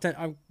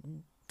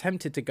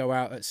tempted to go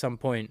out at some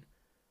point,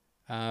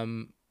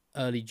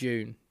 early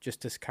June,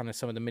 just to kind of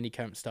some of the mini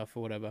camp stuff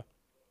or whatever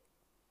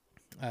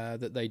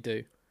that they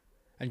do,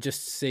 and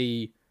just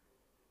see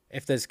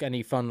if there's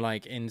any fun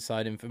like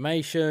inside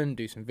information,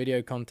 do some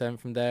video content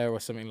from there or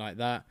something like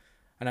that.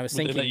 And I was would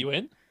they thinking, let you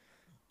in?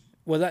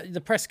 well,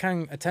 the press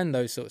can attend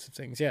those sorts of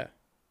things, yeah.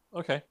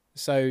 Okay.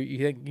 So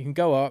you can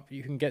go up,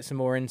 you can get some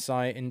more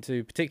insight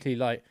into, particularly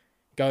like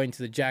going to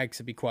the Jags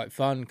would be quite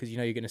fun because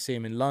you're going to see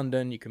them in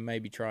London. You can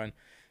maybe try and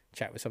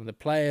chat with some of the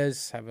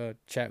players, have a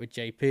chat with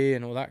JP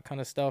and all that kind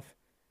of stuff.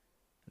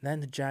 And then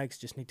the Jags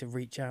just need to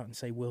reach out and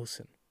say,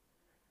 Wilson,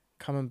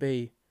 come and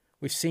be.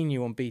 We've seen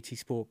you on BT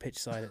Sport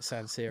pitchside at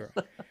San Siro.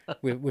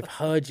 We've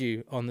heard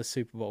you on the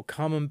Super Bowl.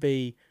 Come and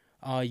be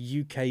our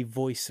UK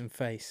voice and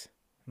face.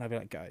 And I'd be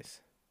like,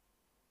 guys,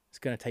 it's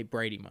going to take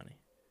Brady money.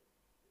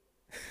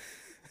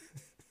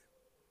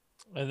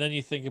 And then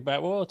you think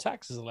about, well,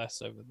 taxes are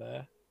less over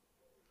there.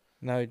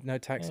 No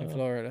tax in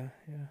Florida.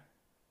 Yeah.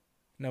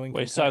 No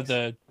income We still have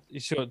tax. you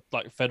sure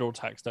like federal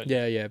tax, don't you?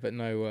 Yeah, but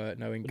no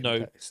income No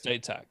tax.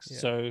 state tax. Yeah.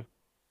 So,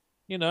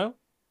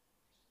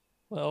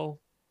 well,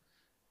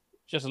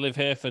 just to live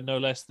here for no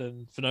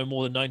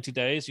more than 90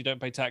 days. You don't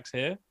pay tax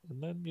here,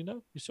 and then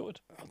you're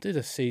sorted. I'll do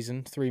the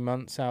season, 3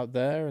 months out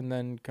there, and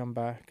then come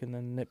back, and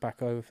then nip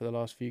back over for the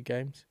last few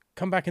games.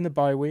 Come back in the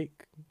bye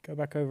week, go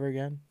back over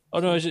again. Oh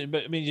no,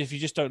 but I mean, if you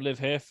just don't live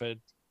here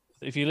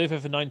if you live here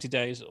for 90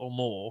 days or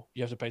more,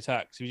 you have to pay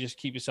tax. If you just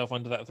keep yourself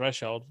under that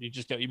threshold, you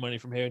just get your money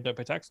from here and don't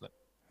pay tax on it.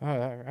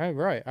 Oh,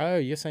 right. Oh,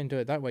 you're saying do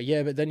it that way.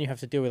 Yeah, but then you have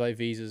to deal with like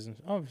visas.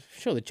 And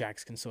sure the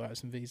Jags can sort out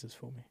some visas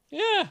for me.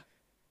 Yeah.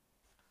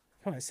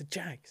 Come on, it's the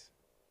Jags.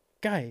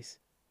 Guys.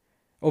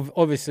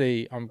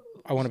 Obviously, I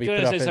want to be put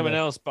going up to say in something the,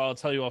 else, but I'll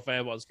tell you off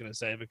air what I was going to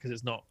say because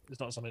it's not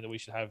something that we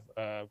should have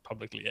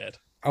publicly aired.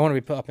 I want to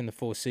be put up in the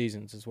Four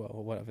Seasons as well,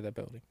 or whatever they're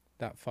building.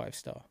 That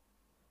 5-star.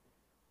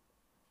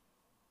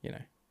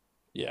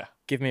 Yeah.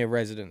 Give me a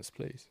residence,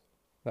 please.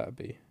 That'd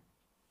be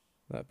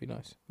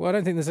nice. Well, I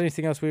don't think there's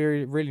anything else we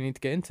really need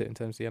to get into in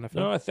terms of the NFL.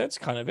 No, that's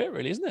kind of it,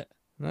 really, isn't it?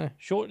 No.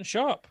 Short and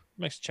sharp.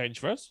 Makes a change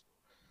for us.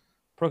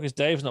 Because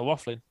Dave's not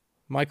waffling.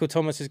 Michael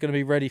Thomas is going to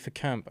be ready for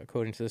camp,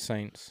 according to the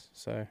Saints.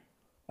 So.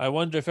 I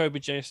wonder if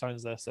OBJ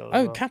signs there still.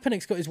 Oh,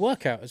 Kaepernick's got his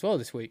workout as well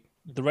this week.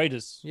 The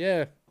Raiders.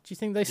 Yeah. Do you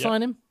think they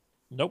sign him?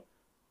 Nope.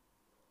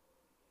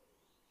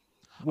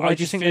 Why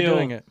do you think they're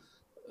doing it?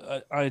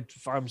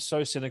 I'm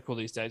so cynical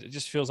these days. It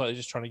just feels like they're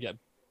just trying to get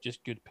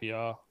just good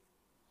PR.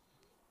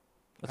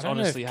 That's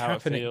honestly how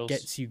it feels. Kaepernick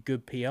gets you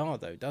good PR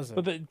though, does it?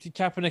 But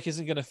Kaepernick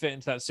isn't going to fit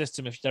into that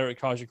system if Derek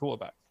Carr's your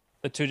quarterback.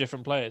 They're two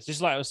different players.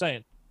 Just like I was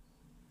saying.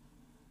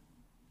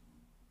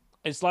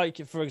 It's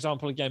like, for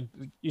example, again,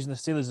 using the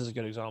Steelers as a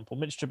good example,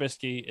 Mitch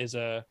Trubisky is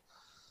a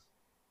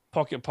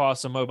pocket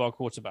passer, mobile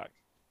quarterback,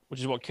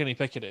 which is what Kenny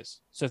Pickett is.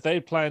 So if they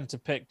plan to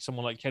pick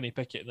someone like Kenny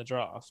Pickett in the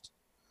draft,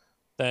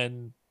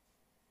 then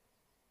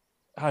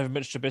having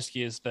Mitch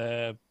Trubisky as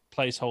their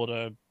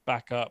placeholder,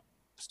 backup,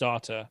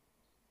 starter,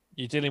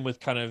 you're dealing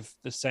with kind of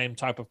the same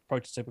type of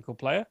prototypical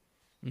player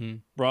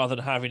rather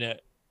than having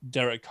it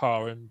Derek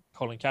Carr and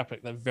Colin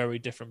Kaepernick. They're very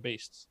different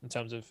beasts in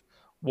terms of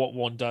what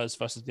one does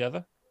versus the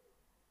other.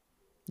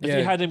 If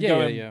you had him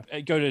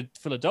go to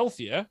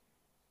Philadelphia,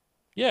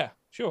 yeah,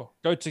 sure.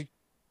 Go to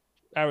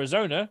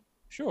Arizona,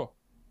 sure.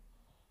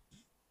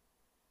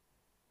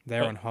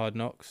 They're on Hard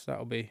Knocks.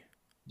 That'll be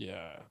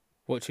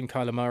watching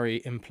Kyler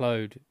Murray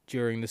implode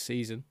during the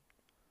season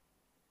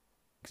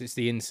because it's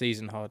the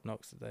in-season Hard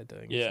Knocks that they're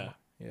doing. Yeah,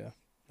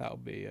 that'll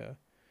be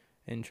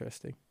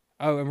interesting.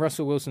 Oh, and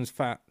Russell Wilson's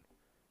fat.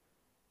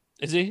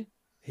 Is he?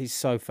 He's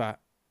so fat.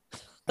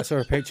 I saw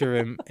a picture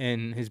of him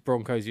in his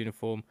Broncos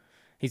uniform.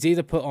 He's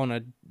either put on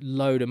a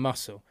load of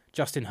muscle.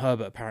 Justin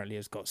Herbert apparently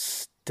has got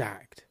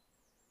stacked.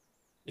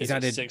 He's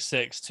added 6'6",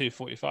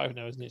 245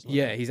 now, isn't he?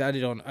 Yeah, he's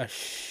added on a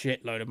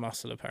shitload of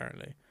muscle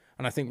apparently.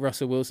 And I think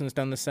Russell Wilson's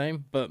done the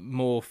same, but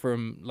more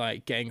from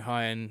like getting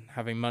high and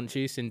having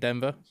munchies in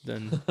Denver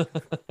than.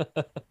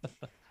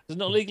 Is it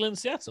not legal in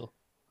Seattle?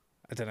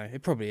 I don't know.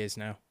 It probably is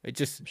now. I'm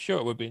sure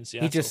it would be in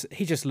Seattle.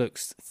 He just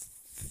looks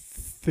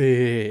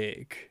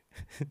thick.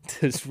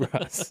 Does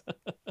Russ?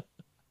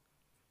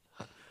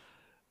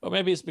 Or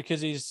maybe it's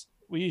because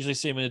we usually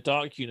see him in a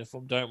dark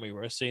uniform, don't we?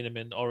 Whereas seeing him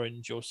in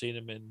orange or seeing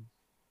him in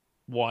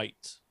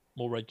white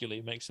more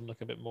regularly makes him look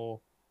a bit more.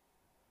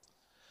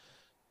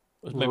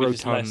 Maybe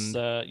just less.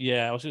 I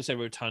was going to say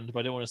rotund, but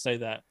I didn't want to say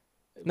that.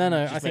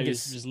 No, I think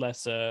it's just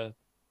less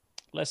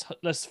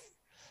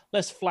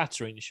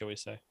flattering, shall we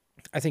say?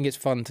 I think it's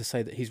fun to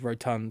say that he's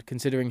rotund,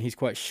 considering he's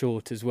quite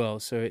short as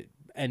well. So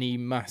any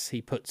mass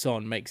he puts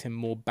on makes him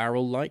more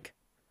barrel-like.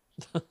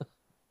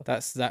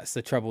 That's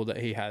the trouble that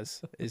he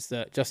has, is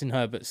that Justin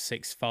Herbert's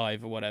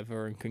 6'5" or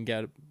whatever and can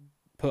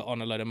put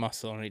on a load of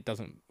muscle and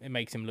it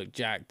makes him look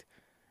jacked.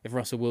 If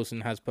Russell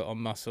Wilson has put on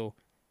muscle,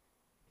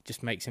 it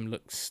just makes him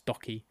look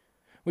stocky,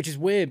 which is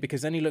weird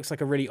because then he looks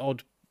like a really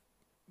odd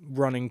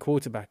running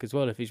quarterback as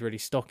well if he's really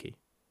stocky.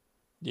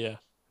 Yeah.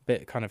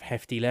 Bit kind of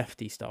hefty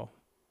lefty style.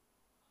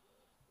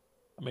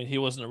 I mean, he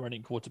wasn't a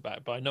running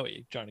quarterback, but I know what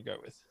you're trying to go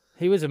with.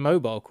 He was a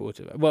mobile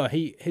quarterback. Well,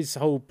 his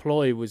whole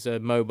ploy was a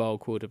mobile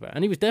quarterback.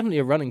 And he was definitely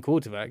a running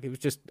quarterback. It was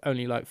just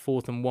only like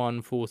 4th and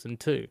 1, 4th and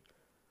 2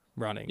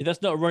 running. Yeah,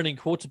 that's not a running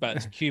quarterback.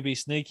 It's QB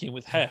sneaking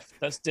with heft.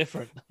 That's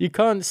different. You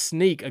can't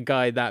sneak a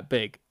guy that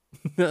big.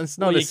 That's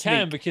not you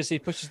can because he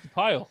pushes the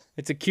pile.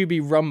 It's a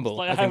QB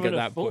rumble, it's like I think, at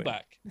that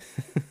fullback. point.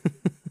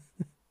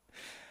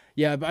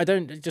 Yeah, but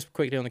just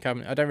quickly on the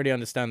Kaepernick, I don't really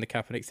understand the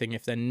Kaepernick thing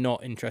if they're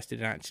not interested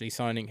in actually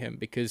signing him,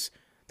 because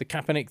the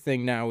Kaepernick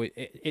thing now,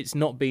 it's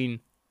not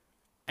been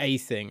a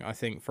thing, I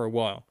think, for a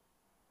while,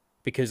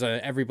 because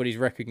everybody's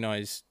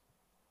recognised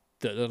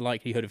that the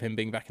likelihood of him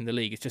being back in the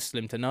league is just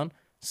slim to none.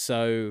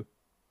 So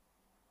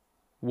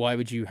why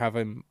would you have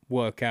him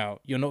work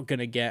out? You're not going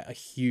to get a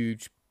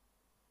huge,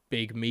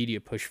 big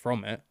media push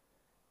from it,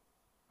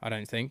 I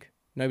don't think.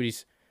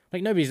 Nobody's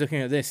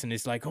looking at this and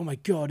is like, oh my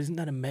God, isn't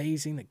that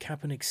amazing that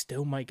Kaepernick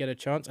still might get a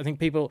chance? I think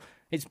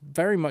it's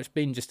very much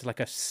been just like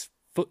a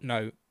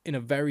footnote in a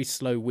very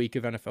slow week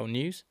of NFL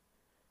news.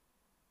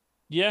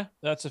 Yeah,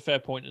 that's a fair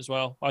point as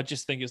well. I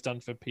just think it's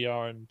done for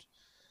PR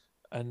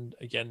and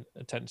again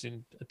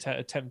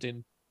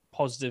attempting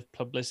positive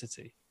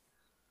publicity.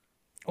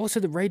 Also,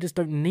 the Raiders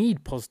don't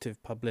need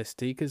positive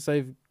publicity because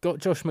they've got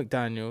Josh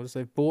McDaniels,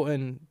 they've bought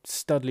in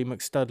Studley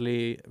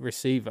McStudley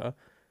receiver,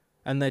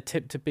 and they're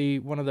tipped to be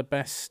one of the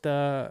best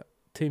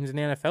teams in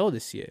the NFL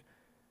this year.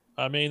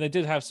 I mean, they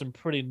did have some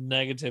pretty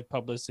negative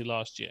publicity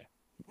last year.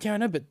 Yeah, I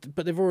know,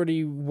 but they've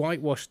already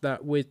whitewashed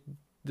that with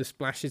the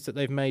splashes that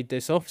they've made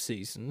this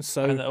offseason.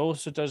 So, and it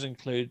also does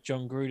include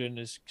John Gruden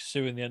is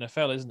suing the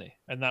NFL, isn't he?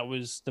 And that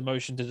was the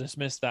motion to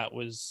dismiss that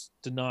was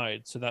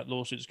denied, so that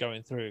lawsuit's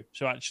going through.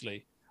 So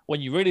actually, when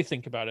you really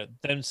think about it,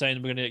 them saying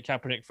we're going to get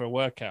Kaepernick for a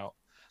workout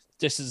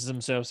distances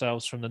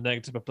themselves from the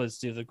negative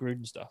publicity of the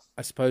Gruden stuff.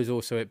 I suppose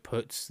also it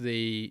puts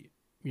the,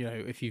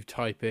 if you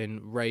type in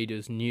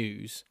Raiders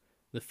news,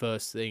 the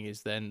first thing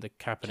is then the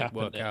Kaepernick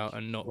workout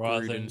and not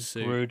Gruden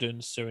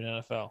suing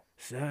NFL.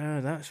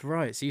 So that's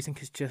right. So you think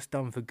it's just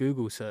done for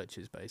Google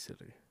searches,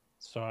 basically?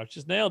 So I've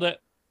just nailed it.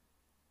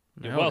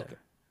 You're welcome.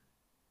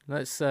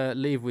 Let's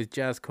leave with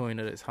Jazzcoin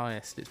at its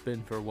highest. It's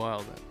been for a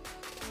while then.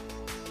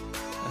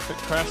 Epic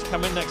crash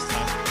coming next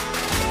time.